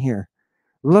doing here.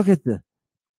 Look at the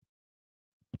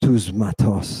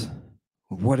ptusmatos.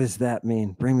 What does that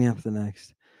mean? Bring me up the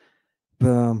next.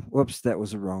 Boom. Whoops, that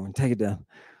was a wrong one. Take it down.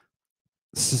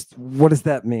 What does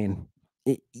that mean?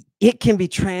 It can be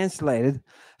translated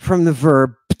from the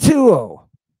verb ptuo,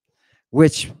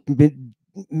 which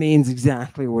means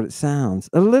exactly what it sounds.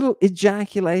 A little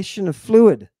ejaculation of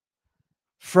fluid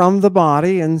from the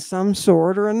body in some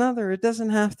sort or another. It doesn't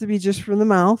have to be just from the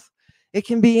mouth. It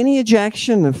can be any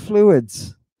ejection of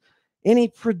fluids, any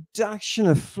production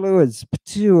of fluids,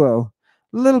 ptuo,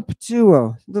 little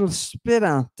spit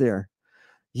out there.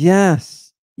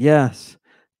 Yes,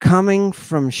 coming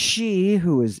from she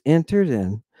who is entered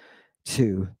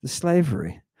into the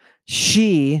slavery,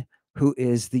 she who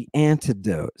is the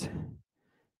antidote.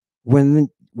 When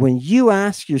you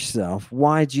ask yourself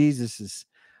why Jesus is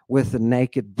with a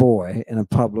naked boy in a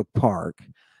public park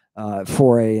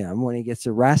 4 a.m. when he gets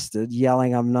arrested,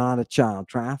 yelling, "I'm not a child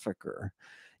trafficker,"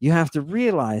 you have to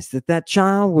realize that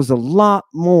child was a lot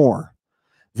more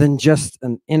than just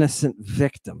an innocent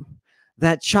victim.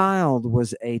 That child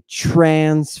was a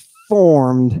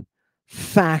transformed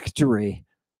factory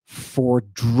for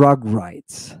drug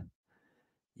rights.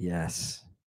 Yes.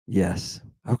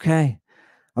 Okay.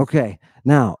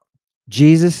 Now,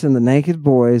 Jesus and the naked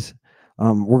boys,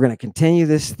 we're going to continue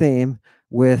this theme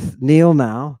with Neil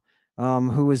now,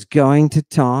 who is going to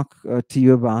talk to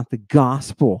you about the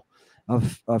gospel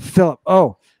of Philip.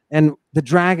 Oh, and the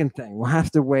dragon thing. We'll have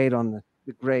to wait on the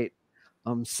great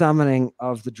summoning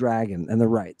of the dragon and the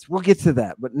rites. We'll get to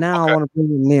that, but now I Okay. want to bring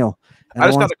in Neil. And I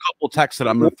just want got a couple texts that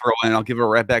I'm going to throw in. I'll give it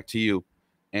right back to you,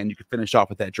 and you can finish off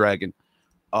with that dragon.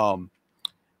 And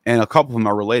a couple of them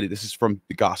are related. This is from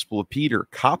the Gospel of Peter,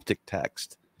 Coptic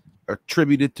text,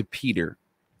 attributed to Peter.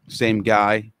 Same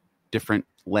guy, different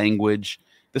language.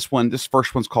 This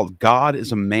first one's called "God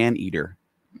is a Man-Eater."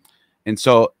 And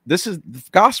so this is the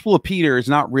Gospel of Peter is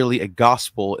not really a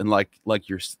gospel in like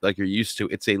you're used to.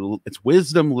 It's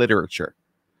wisdom literature.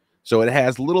 So it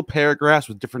has little paragraphs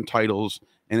with different titles,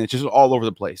 and it's just all over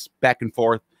the place, back and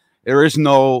forth. There is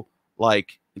no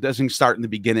like, it doesn't start in the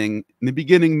beginning. In the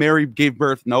beginning, Mary gave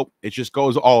birth. Nope, it just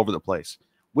goes all over the place.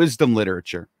 Wisdom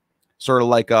literature, sort of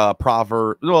like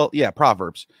proverb. Well, yeah,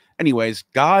 Proverbs. Anyways,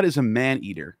 God is a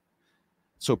man-eater,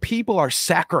 so people are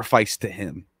sacrificed to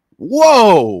him.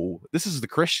 Whoa, this is the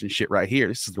Christian shit right here.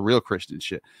 This is the real Christian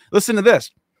shit. Listen to this.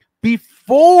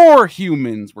 Before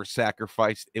humans were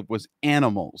sacrificed, it was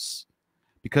animals,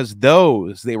 because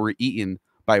those they were eaten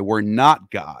by were not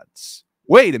gods.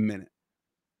 Wait a minute.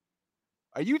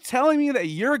 Are you telling me that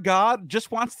your God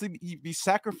just wants to be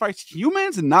sacrificed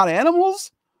humans and not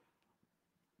animals?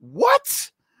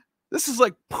 What? This is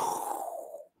like... before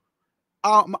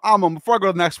I go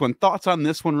to the next one, thoughts on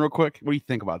this one real quick? What do you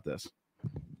think about this?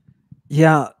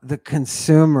 Yeah, the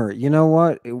consumer. You know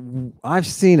what? I've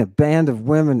seen a band of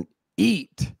women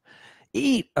eat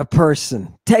a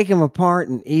person, take them apart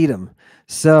and eat them.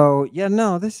 So yeah,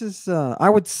 no, this is I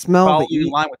would smell Following the in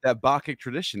line with that Bacchic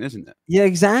tradition, isn't it? Yeah,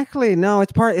 exactly. No,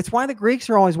 it's why the Greeks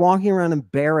are always walking around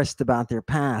embarrassed about their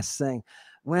past, saying,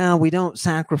 well, we don't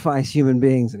sacrifice human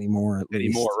beings anymore,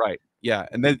 right? Yeah.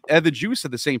 And then the Jews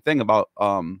said the same thing about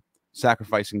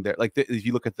sacrificing their, like, if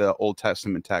you look at the Old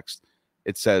Testament text,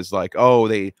 it says like, oh,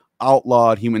 they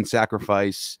outlawed human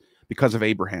sacrifice because of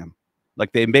Abraham.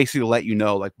 Like, they basically let you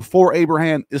know, like, before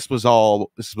Abraham, this was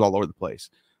all over the place,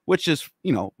 which is,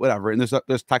 you know, whatever. And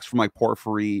there's text from like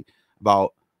Porphyry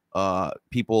about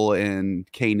people in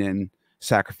Canaan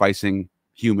sacrificing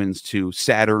humans to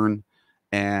Saturn,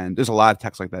 and there's a lot of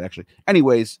text like that actually.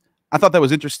 Anyways, I thought that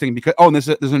was interesting because and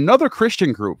there's another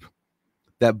Christian group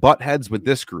that butt heads with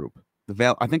this group.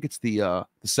 I think it's the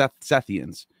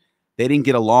Sethians. They didn't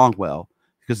get along well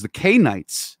because the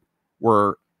Canaanites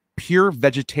were pure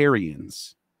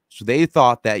vegetarians. So they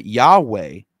thought that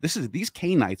Yahweh, these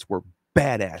Canaanites were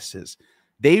badasses.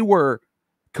 They were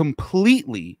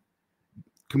completely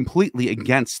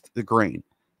against the grain.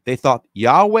 They thought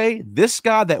Yahweh, this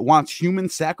God that wants human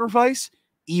sacrifice,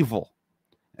 evil.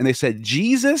 And they said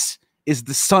Jesus is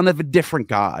the son of a different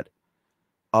God.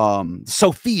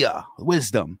 Sophia,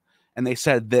 wisdom. And they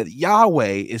said that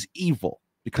Yahweh is evil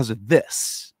because of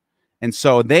this. And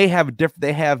so they have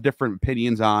different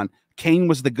opinions on Cain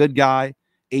was the good guy,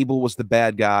 Abel was the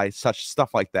bad guy, such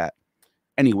stuff like that.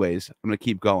 Anyways, I'm going to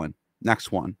keep going.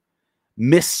 Next one.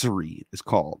 Mystery is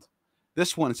called.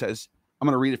 This one says, I'm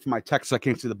going to read it from my text. I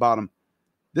came to the bottom.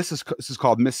 This is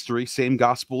called Mystery, same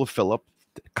Gospel of Philip,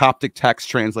 Coptic text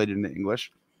translated into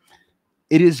English.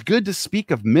 It is good to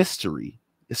speak of mystery,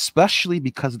 especially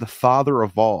because the Father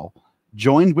of all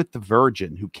joined with the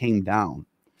Virgin who came down.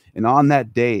 And on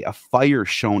that day, a fire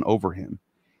shone over him.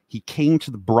 He came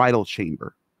to the bridal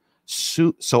chamber.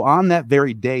 So on that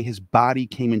very day, his body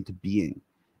came into being.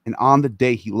 And on the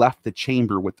day, he left the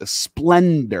chamber with the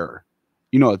splendor.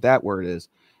 You know what that word is.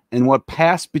 And what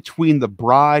passed between the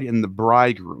bride and the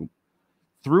bridegroom.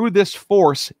 Through this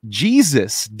force,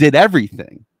 Jesus did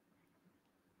everything.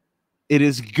 It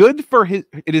is good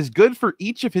for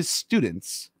each of his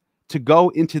students to go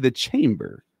into the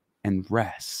chamber and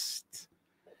rest.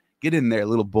 Get in there,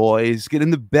 little boys. Get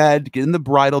in the bed. Get in the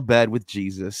bridal bed with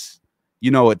Jesus. You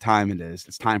know what time it is.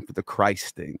 It's time for the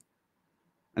Christing.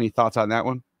 Any thoughts on that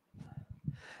one?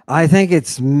 I think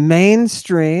it's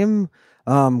mainstream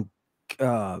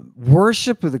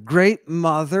worship of the great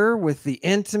mother with the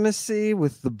intimacy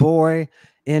with the boy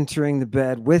entering the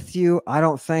bed with you. I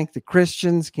don't think the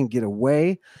Christians can get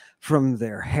away from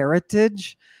their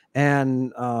heritage.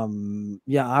 And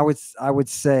yeah, I would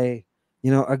say, you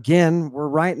know, again, we're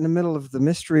right in the middle of the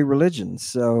mystery religions.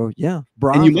 So yeah,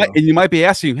 bravo. And you might be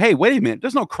asking, hey, wait a minute,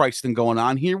 there's no Christing going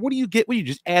on here. What do you get? What are you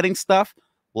just adding stuff?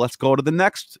 Well, let's go to the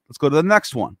next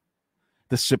one.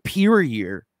 The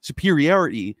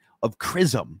superiority of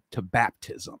chrism to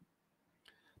baptism.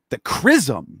 The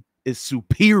chrism is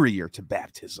superior to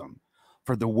baptism.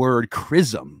 For the word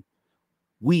chrism,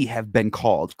 we have been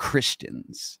called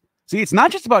Christians. See, it's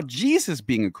not just about Jesus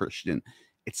being a Christian.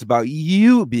 It's about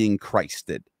you being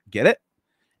Christed. Get it?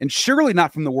 And surely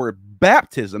not from the word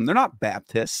baptism. They're not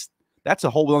Baptists. That's a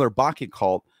whole other Bacchic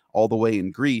cult all the way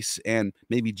in Greece. And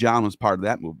maybe John was part of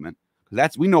that movement.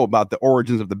 That's, we know about the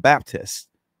origins of the Baptists.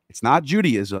 It's not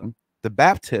Judaism. The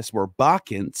Baptists were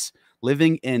Bacchants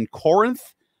living in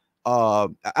Corinth,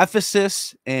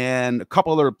 Ephesus, and a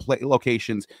couple other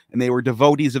locations, and they were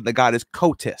devotees of the goddess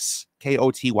Kotis,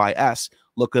 Kotys.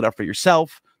 Look it up for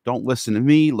yourself. Don't listen to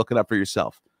me. Look it up for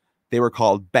yourself. They were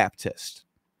called Baptist.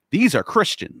 These are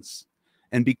Christians.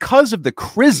 And because of the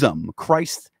chrism,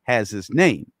 Christ has his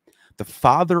name. The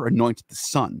Father anointed the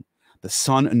Son. The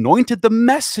Son anointed the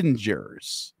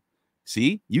messengers.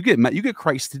 See, you get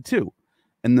Christed too.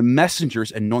 And the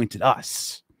messengers anointed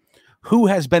us. Who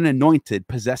has been anointed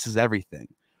possesses everything.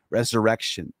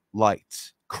 Resurrection,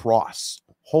 light, cross,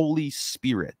 Holy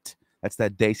Spirit. That's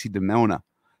that Demonia.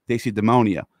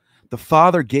 The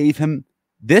Father gave him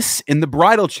this in the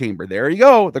bridal chamber. There you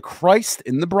go. The Christ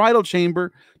in the bridal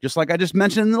chamber. Just like I just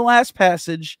mentioned in the last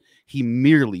passage, he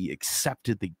merely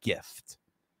accepted the gift.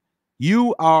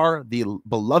 You are the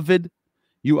beloved.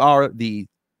 You are the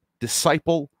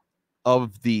disciple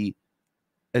of the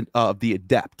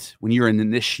adept. When you're an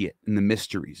initiate in the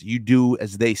mysteries, you do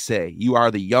as they say. You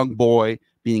are the young boy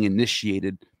being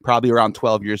initiated, probably around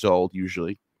 12 years old,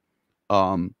 usually.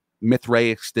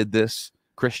 Mithraics did this.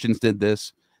 Christians did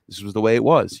this. This was the way it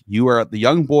was. You are the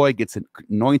young boy, gets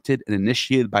anointed and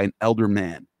initiated by an elder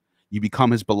man. You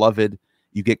become his beloved.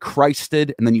 You get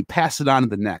Christed, and then you pass it on to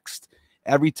the next.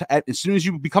 As soon as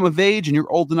you become of age and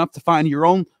you're old enough to find your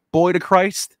own boy to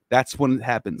Christ, that's when it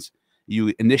happens.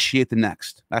 You initiate the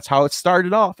next. That's how it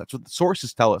started off. That's what the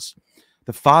sources tell us.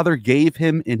 The Father gave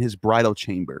him in his bridal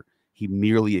chamber. He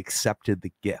merely accepted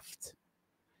the gift.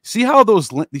 See how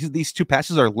these two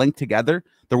passages are linked together?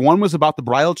 The one was about the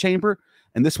bridal chamber,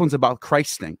 and this one's about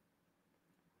Christing.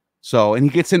 So, and he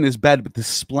gets in his bed with the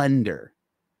splendor.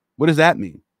 What does that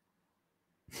mean?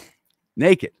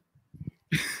 Naked.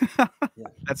 Yeah.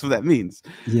 That's what that means.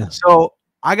 Yeah. So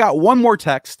I got one more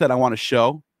text that I want to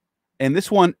show. And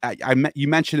this one, you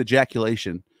mentioned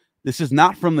ejaculation. This is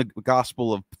not from the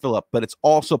Gospel of Philip, but it's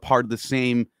also part of the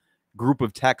same group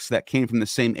of texts that came from the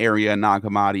same area in Nag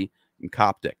Hammadi and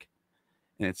Coptic.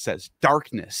 And it says,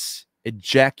 darkness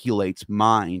ejaculates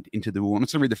mind into the womb.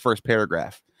 Let's read the first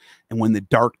paragraph. And when the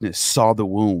darkness saw the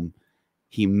womb,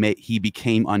 he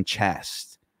became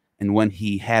unchaste. And when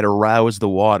he had aroused the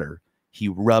water, he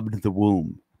rubbed the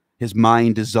womb. His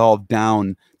mind dissolved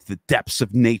down to the depths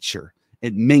of nature.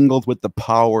 It mingled with the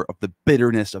power of the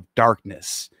bitterness of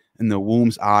darkness, and the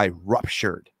womb's eye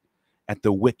ruptured at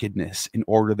the wickedness in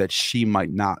order that she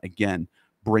might not again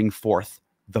bring forth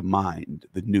the mind,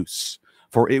 the nous.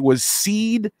 For it was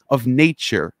seed of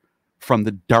nature from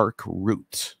the dark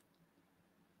root.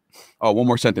 Oh, one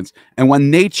more sentence. And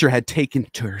when nature had taken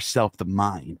to herself the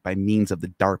mind by means of the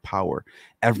dark power,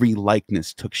 every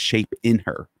likeness took shape in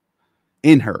her.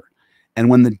 And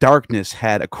when the darkness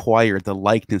had acquired the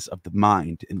likeness of the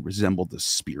mind and resembled the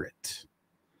spirit.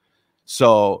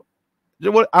 So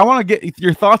I want to get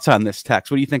your thoughts on this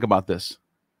text. What do you think about this?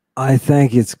 I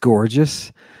think it's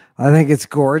gorgeous. And I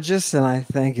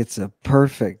think it's a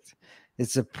perfect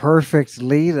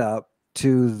lead up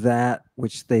to that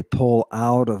which they pull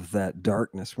out of that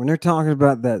darkness. When they're talking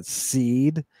about that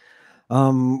seed,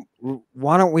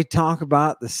 why don't we talk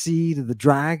about the seed of the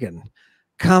dragon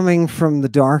coming from the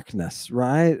darkness,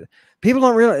 right? People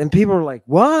don't realize, and people are like,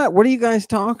 what are you guys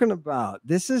talking about?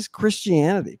 This is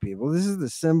Christianity, people. This is the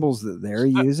symbols that they're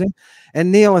using.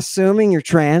 And Neil, assuming your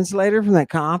translator from that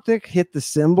Coptic hit the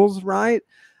symbols right,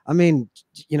 I mean,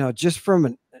 just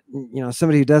from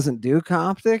somebody who doesn't do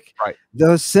Coptic, right,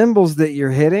 those symbols that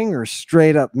you're hitting are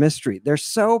straight up mystery. They're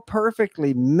so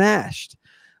perfectly meshed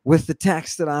with the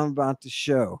text that I'm about to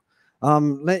show.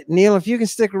 Neil, if you can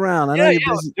stick around, I know you're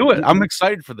busy. Let's do it. I'm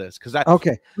excited for this because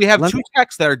we have two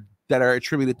texts that are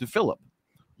attributed to Philip.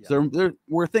 Yeah. So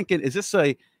we're thinking, is this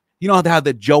they have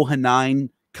the Johannine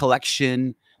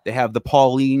collection, they have the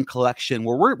Pauline collection.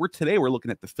 Where we're today we're looking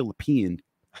at the Philippine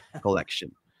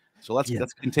collection. So let's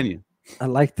continue. I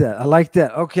like that.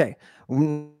 Okay.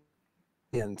 I'm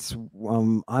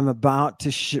about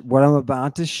to what I'm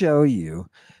about to show you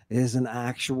is an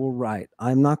actual rite.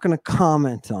 I'm not going to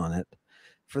comment on it.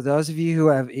 For those of you who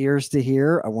have ears to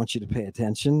hear, I want you to pay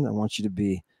attention. I want you to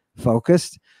be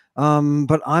focused.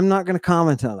 But I'm not going to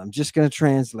comment on it. I'm just going to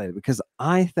translate it because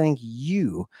I think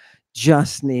you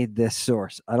just need this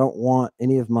source. I don't want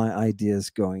any of my ideas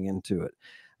going into it.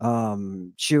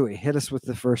 Chewy, hit us with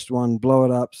the first one, blow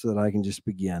it up so that I can just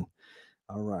begin.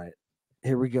 All right,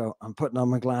 here we go. I'm putting on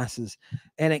my glasses.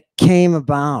 And it came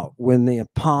about when the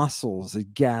apostles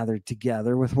had gathered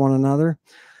together with one another.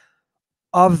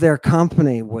 Of their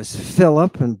company was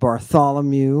Philip and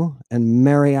Bartholomew and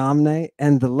Mariamne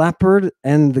and the leopard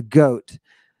and the goat.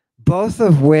 both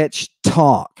of which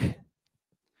talk.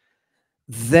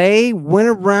 They went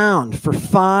around for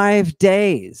 5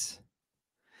 days.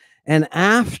 And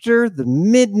after the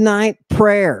midnight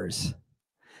prayers,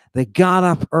 they got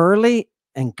up early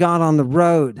and got on the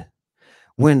road,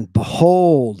 when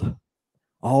behold,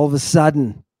 all of a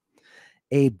sudden,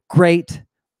 a great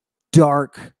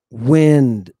dark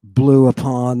wind blew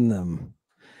upon them.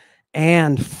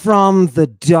 And from the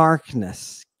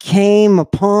darkness came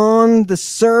upon the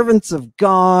servants of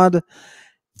God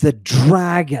the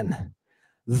dragon,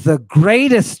 the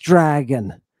greatest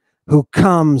dragon, who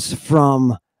comes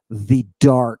from the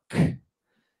dark.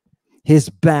 His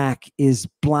back is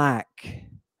black.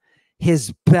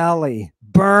 His belly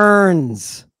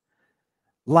burns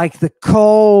like the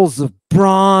coals of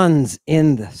bronze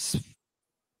in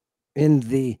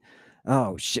the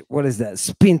oh shit, what is that?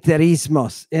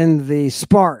 Spinterismos, in the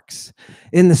sparks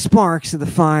of the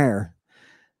fire.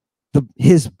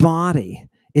 His body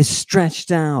is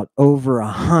stretched out over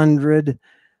 100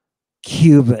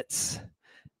 cubits,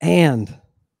 and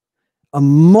a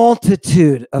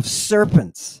multitude of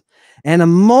serpents and a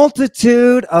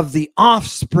multitude of the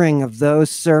offspring of those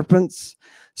serpents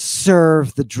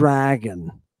serve the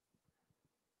dragon.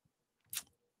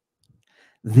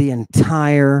 The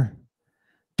entire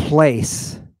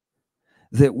place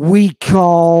that we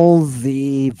call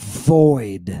the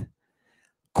void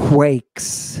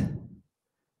quakes.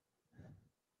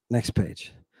 Next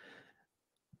page.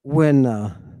 When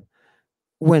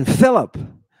Philip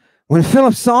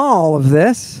saw all of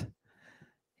this,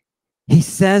 he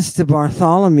says to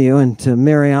Bartholomew and to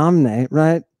Mariamne,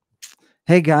 right?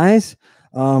 Hey guys,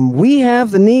 we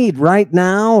have the need right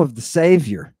now of the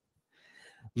Savior.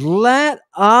 Let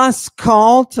us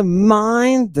call to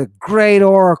mind the great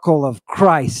oracle of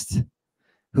Christ,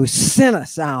 who sent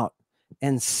us out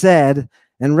and said,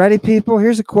 and ready people,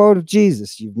 here's a quote of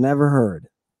Jesus you've never heard.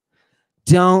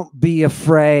 Don't be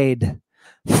afraid.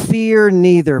 Fear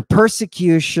neither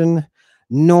persecution,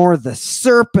 nor the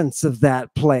serpents of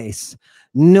that place,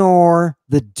 nor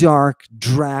the dark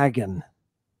dragon.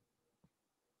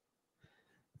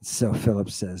 So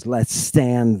Philip says, let's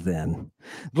stand then.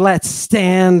 Let's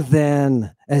stand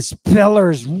then as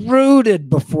pillars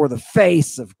rooted before the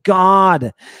face of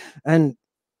God. And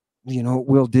you know what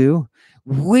we'll do?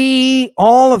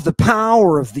 All of the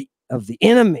power of the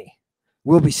enemy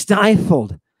will be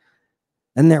stifled.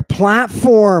 And their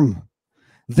platform,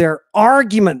 their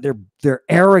argument, their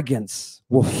arrogance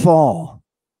will fall.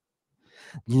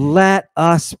 Let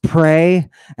us pray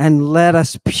and let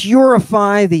us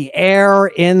purify the air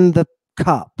in the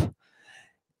cup.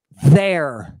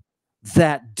 There,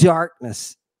 that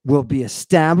darkness will be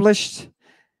established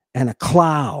and a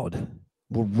cloud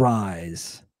will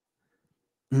rise.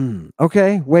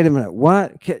 Okay, wait a minute.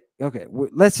 What? Okay,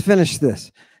 let's finish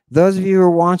this. Those of you who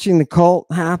are watching the cult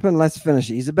happen, let's finish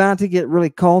it. He's about to get really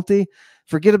culty.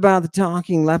 Forget about the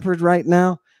talking leopard right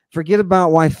now. Forget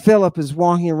about why Philip is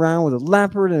walking around with a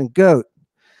leopard and a goat,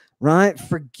 right?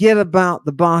 Forget about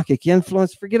the Bacchic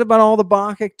influence. Forget about all the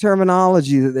Bacchic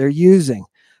terminology that they're using.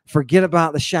 Forget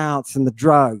about the shouts and the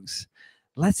drugs.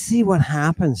 Let's see what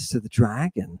happens to the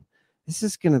dragon. This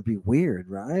is going to be weird,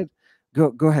 right?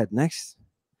 Go ahead. Next.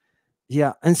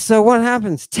 Yeah. And so what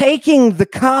happens? Taking the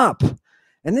cup,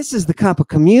 and this is the cup of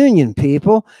communion,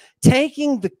 people,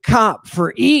 taking the cup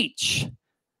for each.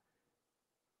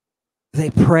 They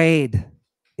prayed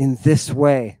in this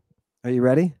way. Are you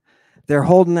ready? They're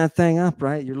holding that thing up,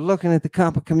 right? You're looking at the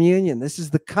cup of communion. This is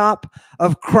the cup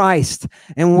of Christ.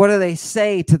 And what do they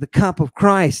say to the cup of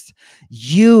Christ?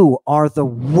 You are the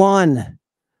one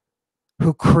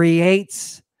who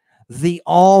creates the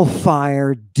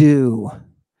all-fire dew.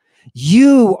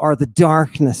 You are the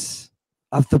darkness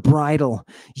of the bridle.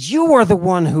 You are the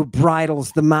one who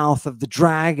bridles the mouth of the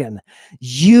dragon.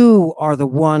 You are the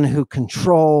one who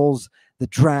controls the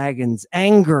dragon's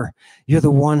anger. You're the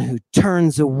one who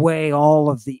turns away all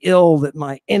of the ill that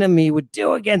my enemy would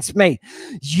do against me.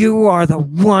 You are the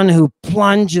one who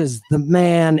plunges the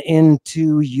man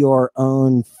into your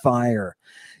own fire.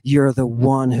 You're the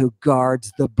one who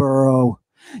guards the burrow.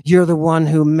 You're the one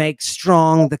who makes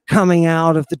strong the coming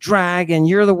out of the dragon.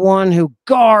 You're the one who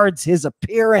guards his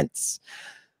appearance.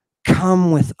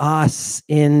 Come with us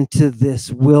into this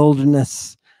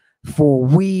wilderness, for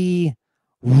we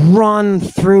run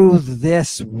through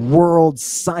this world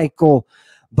cycle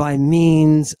by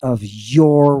means of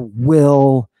your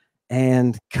will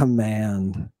and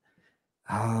command.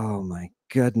 Oh my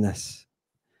goodness.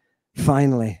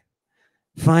 Finally,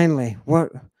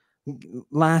 what?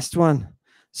 Last one.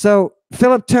 So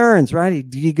Philip turns, right?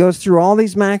 He goes through all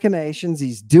these machinations.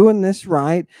 He's doing this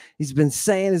right. He's been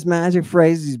saying his magic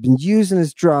phrases. He's been using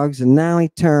his drugs. And now he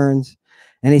turns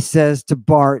and he says to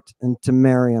Bart and to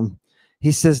Miriam,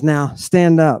 he says, now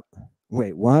stand up.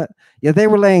 Wait, what? Yeah, they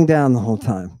were laying down the whole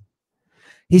time.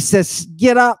 He says,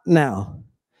 get up now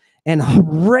and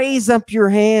raise up your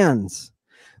hands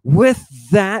with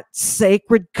that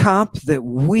sacred cup that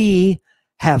we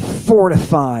have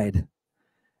fortified.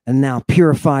 And now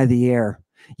purify the air.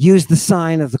 Use the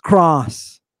sign of the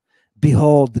cross.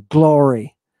 Behold the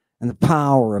glory and the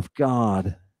power of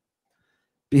God.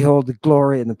 Behold the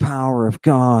glory and the power of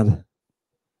God.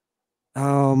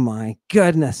 Oh my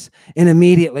goodness. And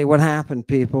immediately what happened,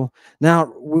 people?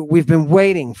 Now we've been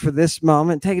waiting for this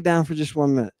moment. Take it down for just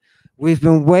 1 minute. We've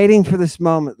been waiting for this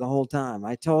moment the whole time.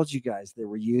 I told you guys they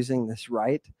were using this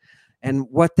right and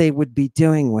what they would be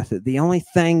doing with it. The only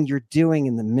thing you're doing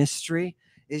in the mystery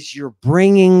is you're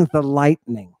bringing the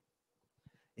lightning.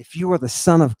 If you are the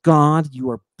Son of God, you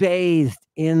are bathed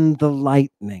in the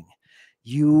lightning.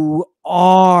 You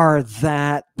are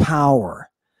that power.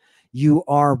 You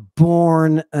are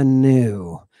born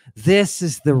anew. This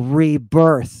is the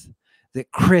rebirth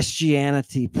that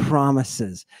Christianity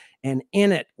promises. And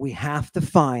in it, we have to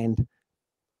find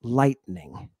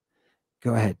lightning.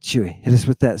 Go ahead, Chewy. Hit us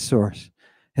with that source.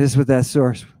 Hit us with that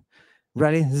source.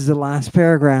 Ready? This is the last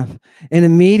paragraph. And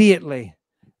immediately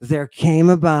there came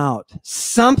about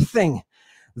something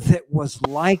that was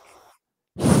like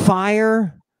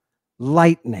fire,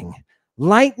 lightning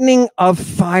of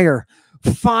fire,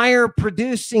 fire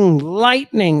producing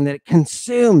lightning that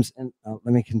consumes. And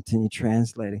let me continue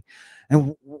translating.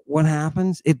 And what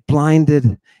happens? It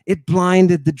blinded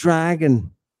the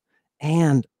dragon.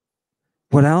 And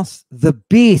what else? The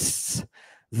beasts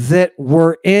that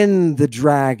were in the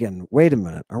dragon. Wait a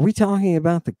minute. Are we talking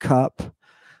about the cup?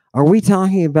 Are we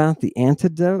talking about the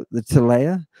antidote, the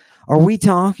Telea? Are we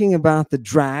talking about the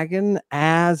dragon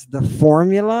as the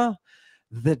formula?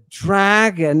 The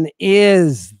dragon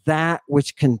is that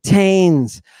which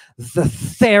contains the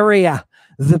Theria,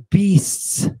 the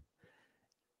beasts.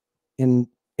 In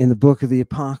the book of the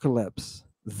Apocalypse,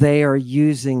 they are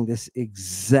using this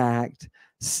exact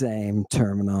same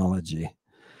terminology.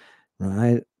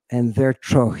 Right? And their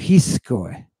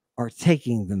trohiskoi are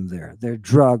taking them there. Their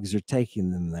drugs are taking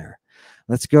them there.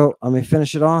 Let's go. Let me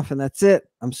finish it off, and that's it.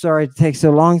 I'm sorry to take so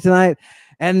long tonight.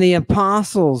 And the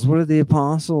apostles, what did the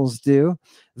apostles do?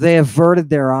 They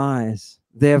averted their eyes.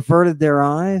 They averted their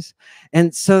eyes,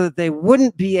 and so that they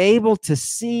wouldn't be able to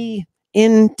see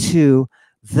into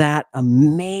that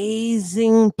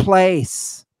amazing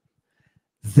place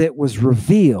that was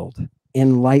revealed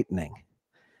in lightning.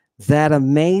 That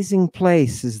amazing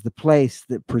place is the place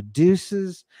that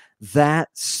produces that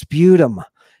sputum.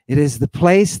 It is the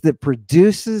place that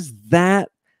produces that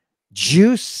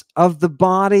juice of the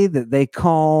body that they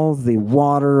call the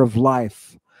water of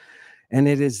life. And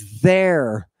it is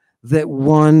there that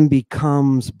one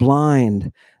becomes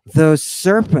blind. Those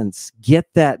serpents get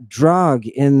that drug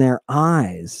in their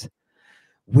eyes.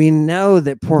 We know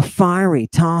that Porphyry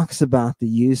talks about the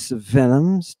use of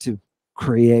venoms to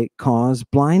cause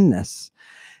blindness.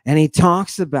 And he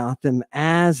talks about them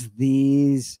as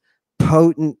these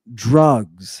potent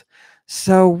drugs.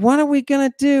 So what are we going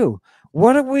to do?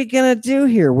 What are we going to do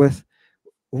here with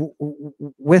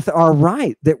our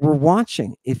rite that we're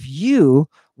watching? If you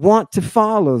want to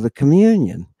follow the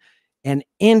communion and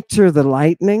enter the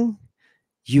lightning,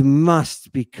 you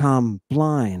must become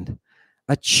blind.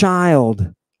 A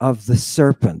child of the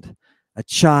serpent, a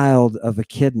child of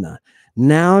Echidna.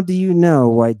 Now do you know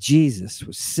why Jesus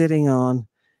was sitting on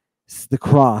the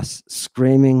cross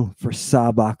screaming for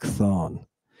sabachthon?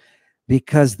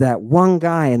 Because that one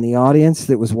guy in the audience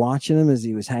that was watching him as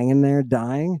he was hanging there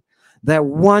dying, that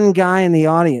one guy in the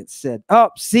audience said, oh,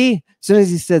 see, as soon as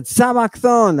he said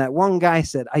sabachthon, that one guy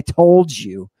said, I told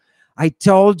you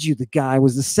the guy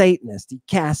was a Satanist. He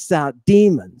casts out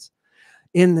demons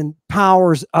in the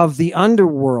powers of the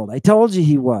underworld. I told you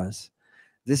he was.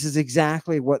 This is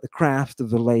exactly what the craft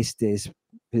of the last days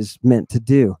is meant to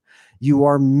do. You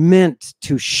are meant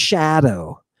to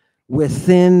shadow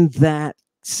within that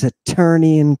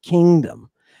Saturnian kingdom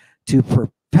to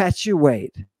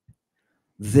perpetuate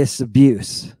this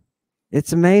abuse.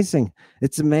 It's amazing.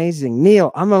 It's amazing.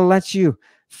 Neil, I'm going to let you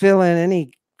fill in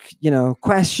any,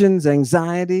 questions,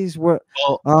 anxieties. What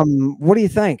do you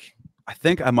think? I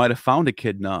think I might have found a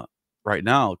Echidna right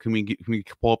now. Can we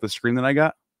pull up the screen that I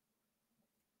got?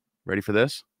 Ready for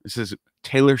this? This is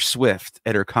Taylor Swift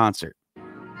at her concert.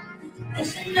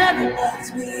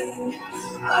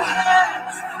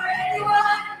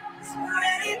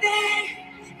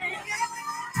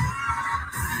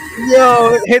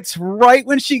 Yo, it hits right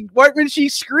when she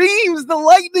screams, the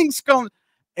lightning's coming.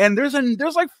 And there's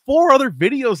like 4 other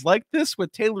videos like this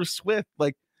with Taylor Swift.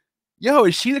 Like, yo,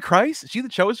 is she the Christ? Is she the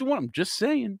chosen one? I'm just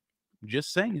saying.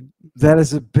 Just saying. That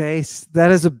is a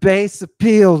base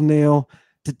appeal, Neil,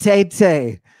 to Tay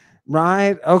Tay.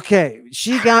 Right? Okay.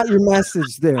 She got your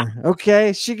message there.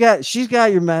 Okay. She's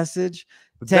got your message.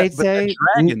 Tay Tay. That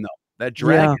dragon, though. That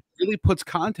dragon really puts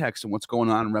context in what's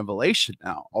going on in Revelation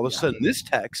now. All of a sudden, this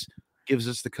text gives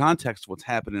us the context of what's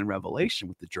happening in Revelation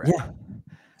with the dragon.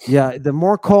 Yeah. The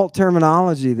more cult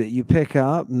terminology that you pick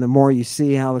up and the more you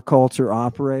see how the cults are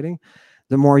operating,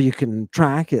 the more you can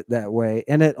track it that way.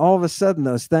 And it all of a sudden,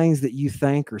 those things that you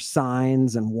think are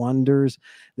signs and wonders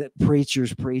that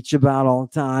preachers preach about all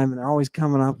the time, and they're always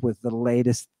coming up with the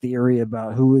latest theory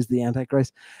about who is the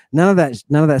Antichrist. None of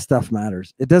that stuff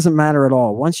matters. It doesn't matter at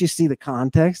all. Once you see the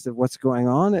context of what's going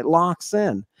on, it locks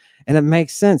in and it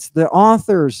makes sense. The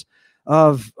authors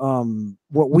of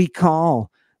what we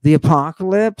call the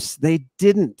apocalypse, they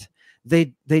didn't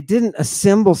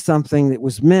assemble something that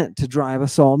was meant to drive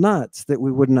us all nuts that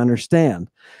we wouldn't understand,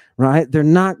 right? They're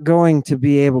not going to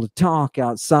be able to talk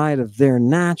outside of their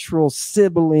natural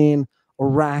Sibylline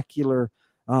oracular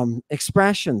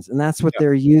expressions, and that's what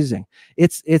they're using.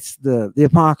 It's the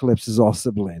apocalypse is all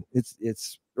Sibylline.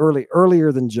 It's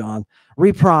earlier than John,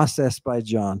 reprocessed by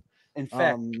John. In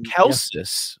fact,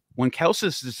 Celsus, when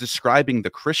Celsus is describing the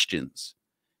Christians,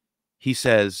 he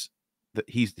says that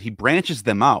he branches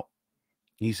them out.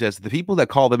 He says the people that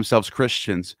call themselves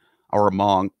Christians are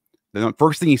among, the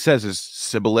first thing he says is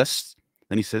Sibylists.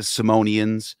 Then he says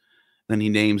Simonians. Then he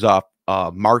names off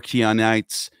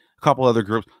Marcionites, a couple other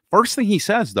groups. First thing he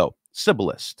says, though,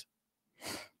 Sibylist.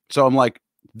 So I'm like,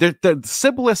 the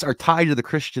Sibylists are tied to the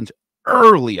Christians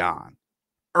early on,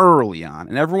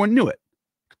 and everyone knew it.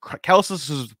 Celsus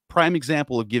is a prime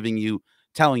example of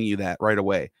telling you that right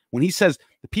away. When he says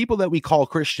the people that we call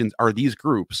Christians are these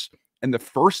groups, and the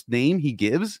first name he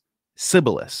gives,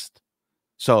 Sibyllist.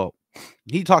 So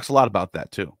he talks a lot about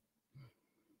that too.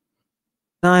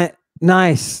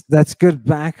 Nice. That's good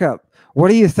backup. What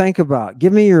do you think about?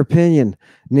 Give me your opinion,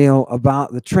 Neil,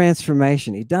 about the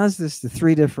transformation. He does this to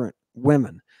 3 different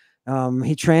women.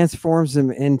 He transforms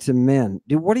them into men.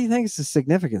 What do you think is the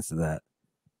significance of that?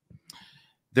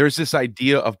 There's this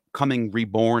idea of coming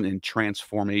reborn and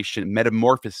transformation,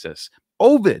 metamorphosis.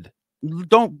 Ovid.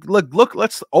 Don't look,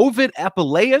 let's Ovid,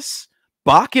 Apuleius,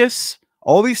 Bacchus,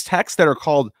 all these texts that are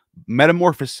called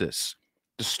metamorphosis.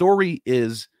 The story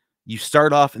is you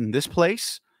start off in this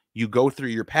place, you go through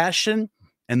your passion,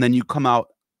 and then you come out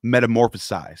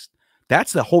metamorphosized.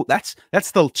 That's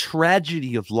the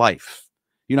tragedy of life.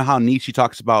 You know how Nietzsche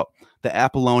talks about the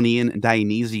Apollonian and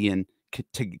Dionysian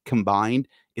combined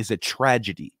is a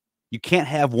tragedy. You can't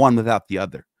have one without the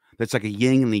other. That's like a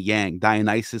yin and a yang.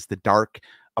 Dionysus, the dark,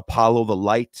 Apollo, the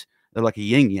light. They're like a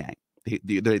yin yang.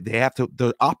 They have to,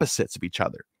 they're opposites of each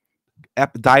other.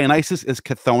 Dionysus is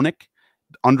chthonic,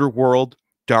 underworld,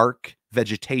 dark,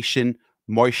 vegetation,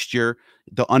 moisture,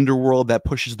 the underworld that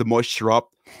pushes the moisture up.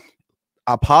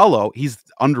 Apollo, he's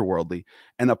underworldly,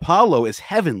 and Apollo is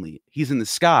heavenly. He's in the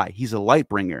sky. He's a light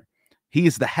bringer.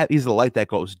 He's the light that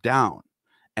goes down.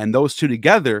 And those two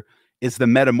together is the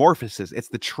metamorphosis. It's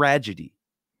the tragedy.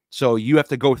 So you have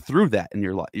to go through that in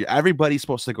your life. Everybody's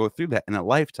supposed to go through that in a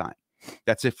lifetime.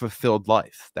 That's a fulfilled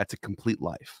life. That's a complete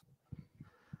life.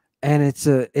 And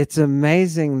it's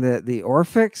amazing that the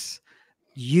Orphics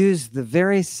use the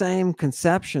very same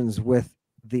conceptions with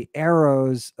the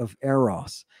arrows of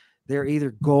Eros. They're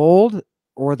either gold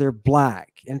or they're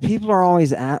black. And people are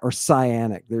always or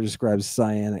cyanic. They're described as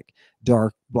cyanic,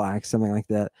 dark, black, something like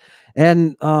that.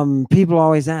 And people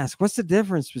always ask, what's the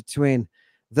difference between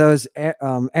those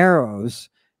arrows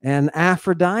and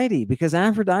Aphrodite? Because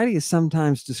Aphrodite is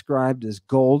sometimes described as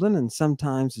golden and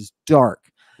sometimes as dark.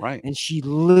 Right. And she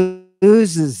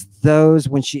loses those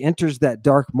when she enters that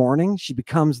dark morning. She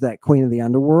becomes that queen of the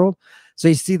underworld. So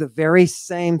you see the very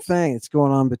same thing that's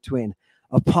going on between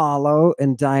Apollo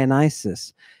and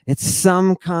Dionysus. It's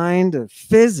some kind of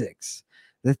physics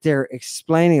that they're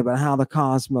explaining about how the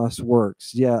cosmos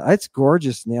works. Yeah, it's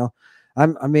gorgeous, Neil.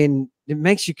 I mean, it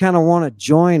makes you kind of want to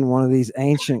join one of these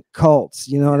ancient cults.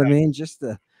 You know what I mean? Just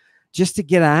to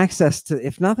get access to,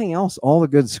 if nothing else, all the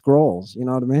good scrolls. You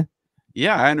know what I mean?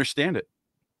 Yeah, I understand it.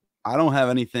 I don't have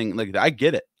anything like I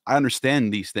get it. I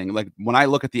understand these things. Like when I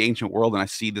look at the ancient world and I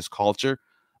see this culture,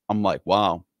 I'm like,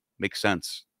 wow, makes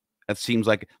sense. That seems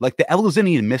like the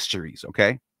Eleusinian mysteries.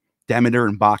 Okay, Demeter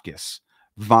and Bacchus,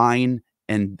 vine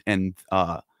and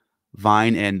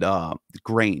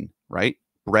grain, right?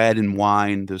 Bread and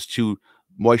wine. Those two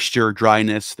moisture,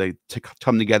 dryness, they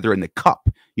come together in the cup.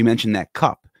 You mentioned that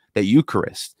cup, that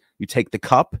Eucharist. You take the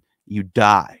cup, you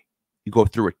die. You go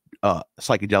through a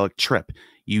psychedelic trip,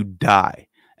 you die.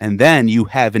 And then you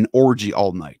have an orgy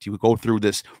all night. You go through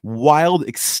this wild,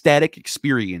 ecstatic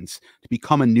experience to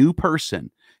become a new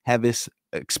person, have this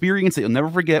experience that you'll never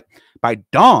forget. By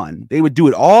dawn, they would do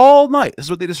it all night. This is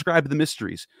what they describe in the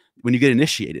mysteries when you get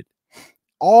initiated.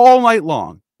 All night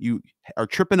long, you are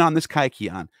tripping on this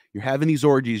kykeon. You're having these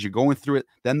orgies. You're going through it.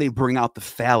 Then they bring out the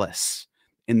phallus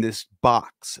in this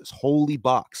box, this holy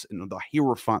box, and the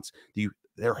hierophants.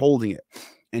 They're holding it.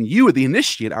 And you, the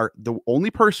initiate, are the only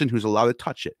person who's allowed to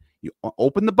touch it. You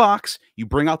open the box, you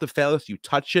bring out the phallus, you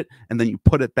touch it, and then you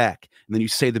put it back. And then you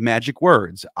say the magic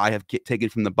words. I have taken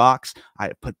from the box. I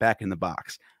have put back in the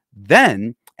box.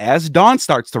 Then, as dawn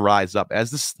starts to rise up,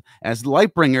 as the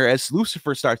light bringer, as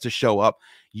Lucifer starts to show up,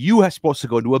 you are supposed to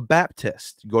go to a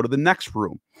Baptist. You go to the next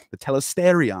room, the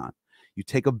telesterion. You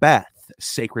take a bath, a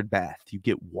sacred bath. You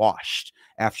get washed.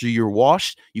 After you're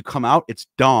washed, you come out. It's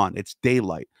dawn. It's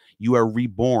daylight. You are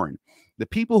reborn. The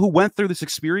people who went through this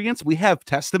experience, we have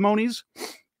testimonies.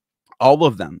 All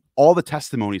of them, all the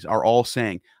testimonies are all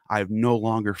saying, I have no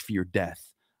longer feared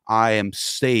death. I am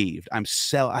saved.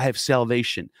 I have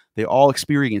salvation. They all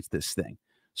experienced this thing.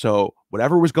 So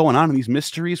whatever was going on in these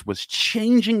mysteries was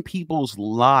changing people's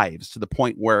lives to the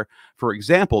point where, for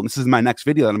example, and this is my next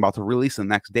video that I'm about to release in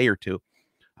the next day or two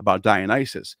about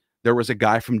Dionysus. There was a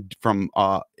guy from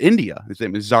India. His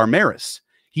name is Zarmaris.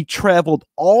 He traveled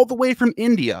all the way from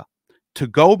India to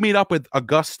go meet up with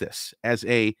Augustus as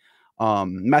a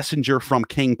messenger from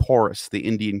King Porus, the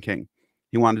Indian king.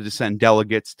 He wanted to send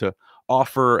delegates to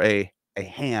offer a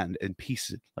hand and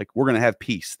peace. Like, we're going to have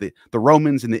peace. The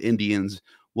Romans and the Indians,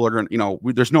 we're going to,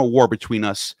 there's no war between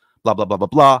us, blah, blah, blah, blah,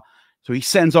 blah. So he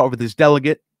sends over this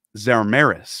delegate,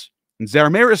 Zarmaris. And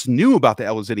Zarmaris knew about the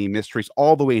Eleusinian mysteries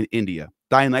all the way in India.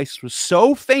 Dionysus was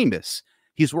so famous,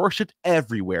 he's worshipped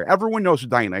everywhere. Everyone knows who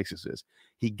Dionysus is.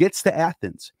 He gets to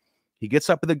Athens. He gets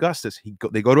up with Augustus.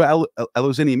 They go to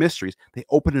Eleusinian mysteries. They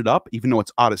open it up, even though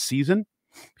it's out of season,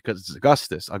 because it's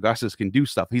Augustus. Augustus can do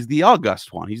stuff. He's the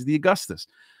August one. He's the Augustus.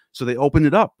 So they open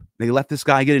it up. They let this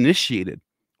guy get initiated.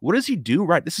 What does he do?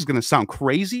 Right? This is going to sound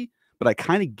crazy, but I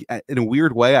kind of, in a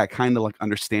weird way, I kind of like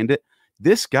understand it.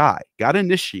 This guy got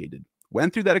initiated,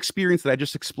 went through that experience that I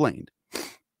just explained,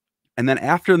 and then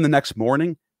after the next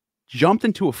morning, jumped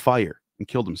into a fire and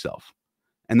killed himself.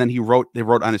 And then they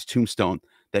wrote on his tombstone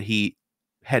that he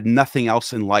had nothing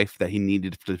else in life that he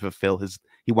needed to fulfill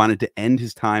he wanted to end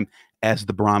his time as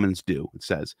the Brahmins do. It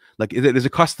says, like, it is a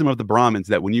custom of the Brahmins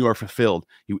that when you are fulfilled,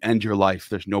 you end your life.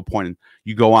 There's no point in,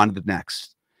 you go on to the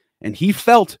next. And he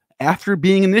felt, after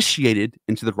being initiated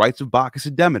into the rites of Bacchus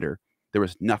and Demeter, there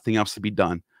was nothing else to be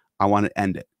done. I want to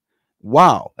end it.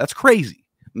 Wow, that's crazy.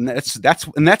 And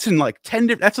that's in like 10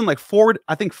 that's in like 4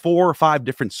 or 5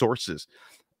 different sources.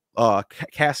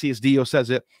 Cassius Dio says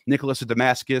it, Nicholas of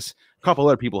Damascus, a couple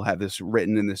other people have this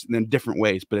written in different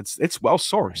ways, but it's well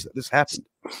sourced that this happened.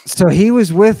 So he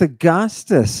was with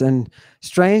Augustus, and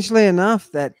strangely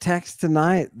enough, that text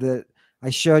tonight that I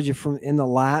showed you from in the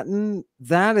Latin,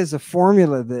 that is a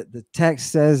formula that the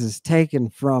text says is taken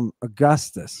from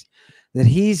Augustus, that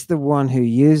he's the one who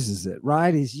uses it,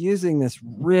 right? He's using this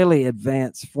really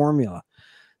advanced formula.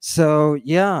 So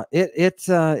yeah,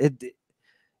 it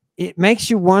makes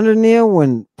you wonder, Neil,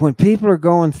 when people are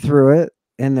going through it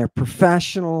and they're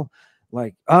professional,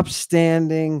 like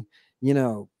upstanding,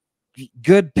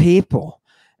 good people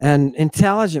and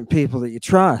intelligent people that you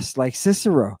trust, like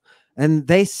Cicero. And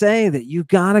they say that you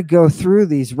got to go through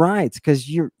these rites because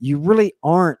you really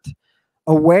aren't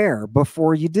aware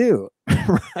before you do.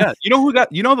 Right? Yeah.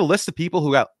 The list of people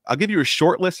who got, I'll give you a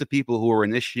short list of people who were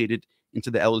initiated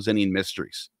into the Eleusinian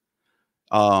mysteries.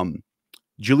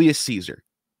 Julius Caesar,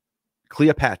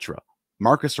 Cleopatra,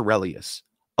 Marcus Aurelius,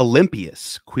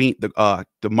 Olympias, queen, the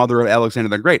mother of Alexander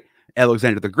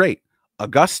the Great,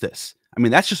 Augustus. I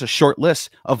mean, that's just a short list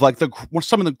of like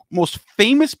some of the most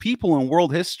famous people in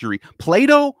world history.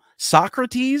 Plato,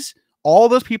 Socrates, all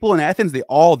those people in Athens, they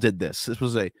all did this. This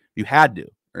was you had to,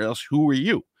 or else who were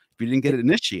you if you didn't get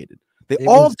initiated? They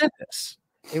all did this.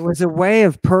 It was a way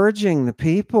of purging the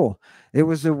people. It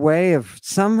was a way of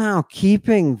somehow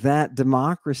keeping that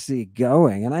democracy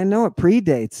going. And I know it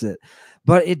predates it,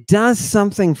 but it does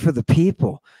something for the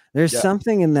people. There's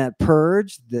something in that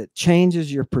purge that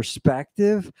changes your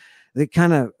perspective. That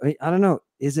kind of, I don't know,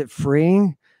 is it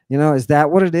freeing? Is that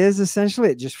what it is? Essentially,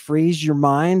 it just frees your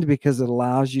mind because it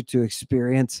allows you to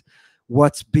experience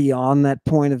what's beyond that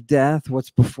point of death, what's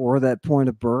before that point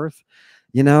of birth.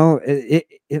 The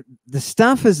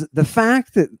stuff is the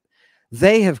fact that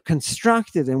they have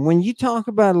constructed. And when you talk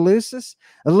about Eleusis,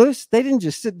 they didn't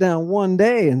just sit down one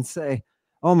day and say,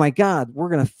 oh my God, we're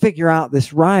going to figure out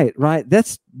this rite, right?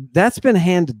 That's been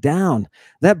handed down.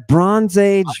 That Bronze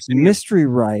Age mystery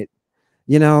rite,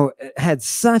 you know, had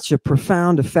such a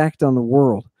profound effect on the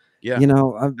world. Yeah. You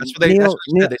know, that's what they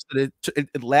said. They said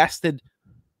it lasted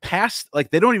past,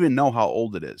 like, they don't even know how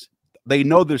old it is. They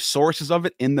know there's sources of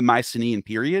it in the Mycenaean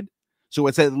period. So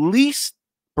it's at least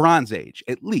Bronze Age,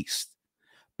 at least.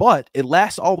 But it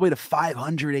lasts all the way to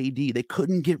 500 AD. They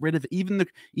couldn't get rid of it.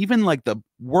 Even like the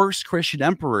worst Christian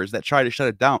emperors that tried to shut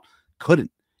it down couldn't.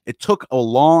 It took a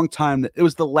long time. It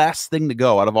was the last thing to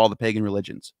go out of all the pagan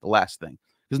religions. The last thing,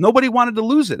 because nobody wanted to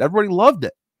lose it. Everybody loved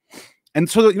it. And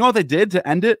so, you know what they did to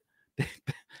end it?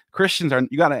 Christians are,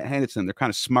 you got to hand it to them. They're kind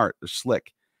of smart. They're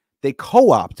slick. They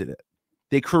co-opted it.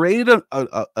 They created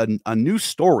a new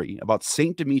story about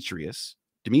Saint Demetrius.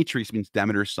 Demetrius means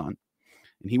Demeter's son.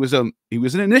 And he was an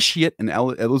initiate in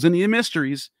Eleusinian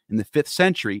mysteries in the 5th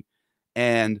century.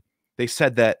 And they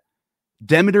said that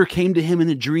Demeter came to him in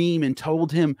a dream and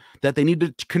told him that they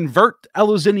needed to convert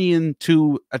Eleusinian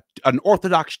to an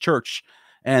Orthodox church.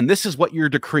 And this is what your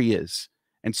decree is.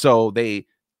 And so they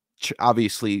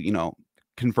obviously, you know,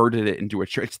 converted it into a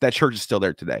church. That church is still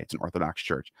there today. It's an Orthodox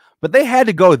church. But they had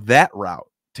to go that route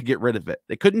to get rid of it.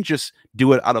 They couldn't just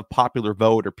do it out of popular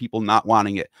vote or people not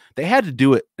wanting it. They had to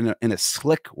do it in a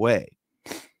slick way.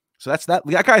 So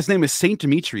that guy's name is Saint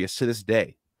Demetrius to this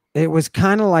day. It was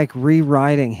kind of like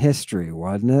rewriting history,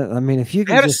 wasn't it? I mean, if you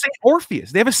they had a Saint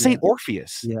Orpheus. They have a Saint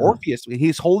Orpheus. Yeah. Orpheus.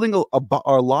 He's holding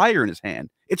a lyre in his hand.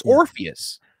 It's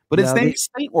Orpheus, but his name is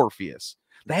Saint Orpheus.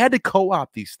 They had to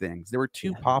co-opt these things. They were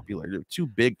too popular. They were too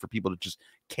big for people to just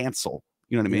cancel.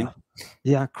 You know what I mean?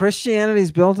 Yeah. Christianity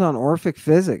is built on Orphic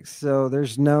physics. So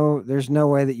there's no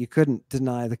way that you couldn't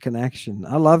deny the connection.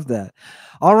 I love that.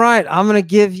 All right. I'm going to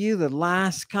give you the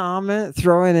last comment.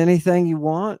 Throw in anything you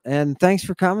want. And thanks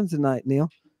for coming tonight, Neil.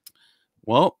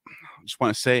 Well, I just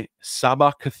want to say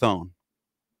Sabbath Cathon.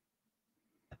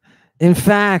 In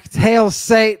fact, hail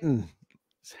Satan.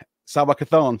 Sabbath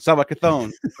Cathon, Sabbath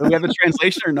Cathon. Do we have the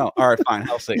translation or no? All right, fine.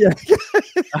 Hell Satan. Yeah.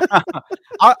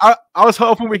 I was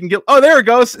hoping we can get. Oh, there it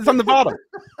goes. It's on the bottom.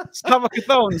 Sabbath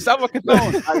Cathon, Sabbath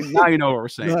Cathon. Now you know what we're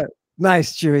saying. Right.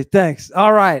 Nice, Chewy. Thanks.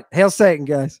 All right. Hail Satan,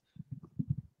 guys.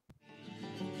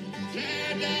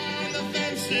 Tear down the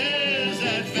fences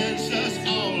that fence us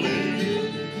all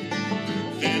in.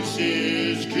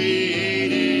 Fences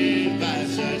created by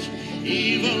such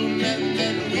evil men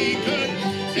that we could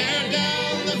tear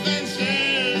down the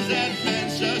fences that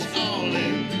fence us all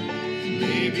in.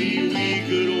 Maybe we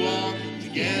could walk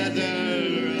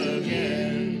together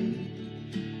again.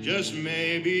 Just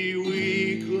maybe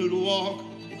we could walk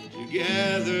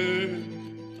together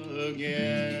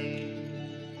again.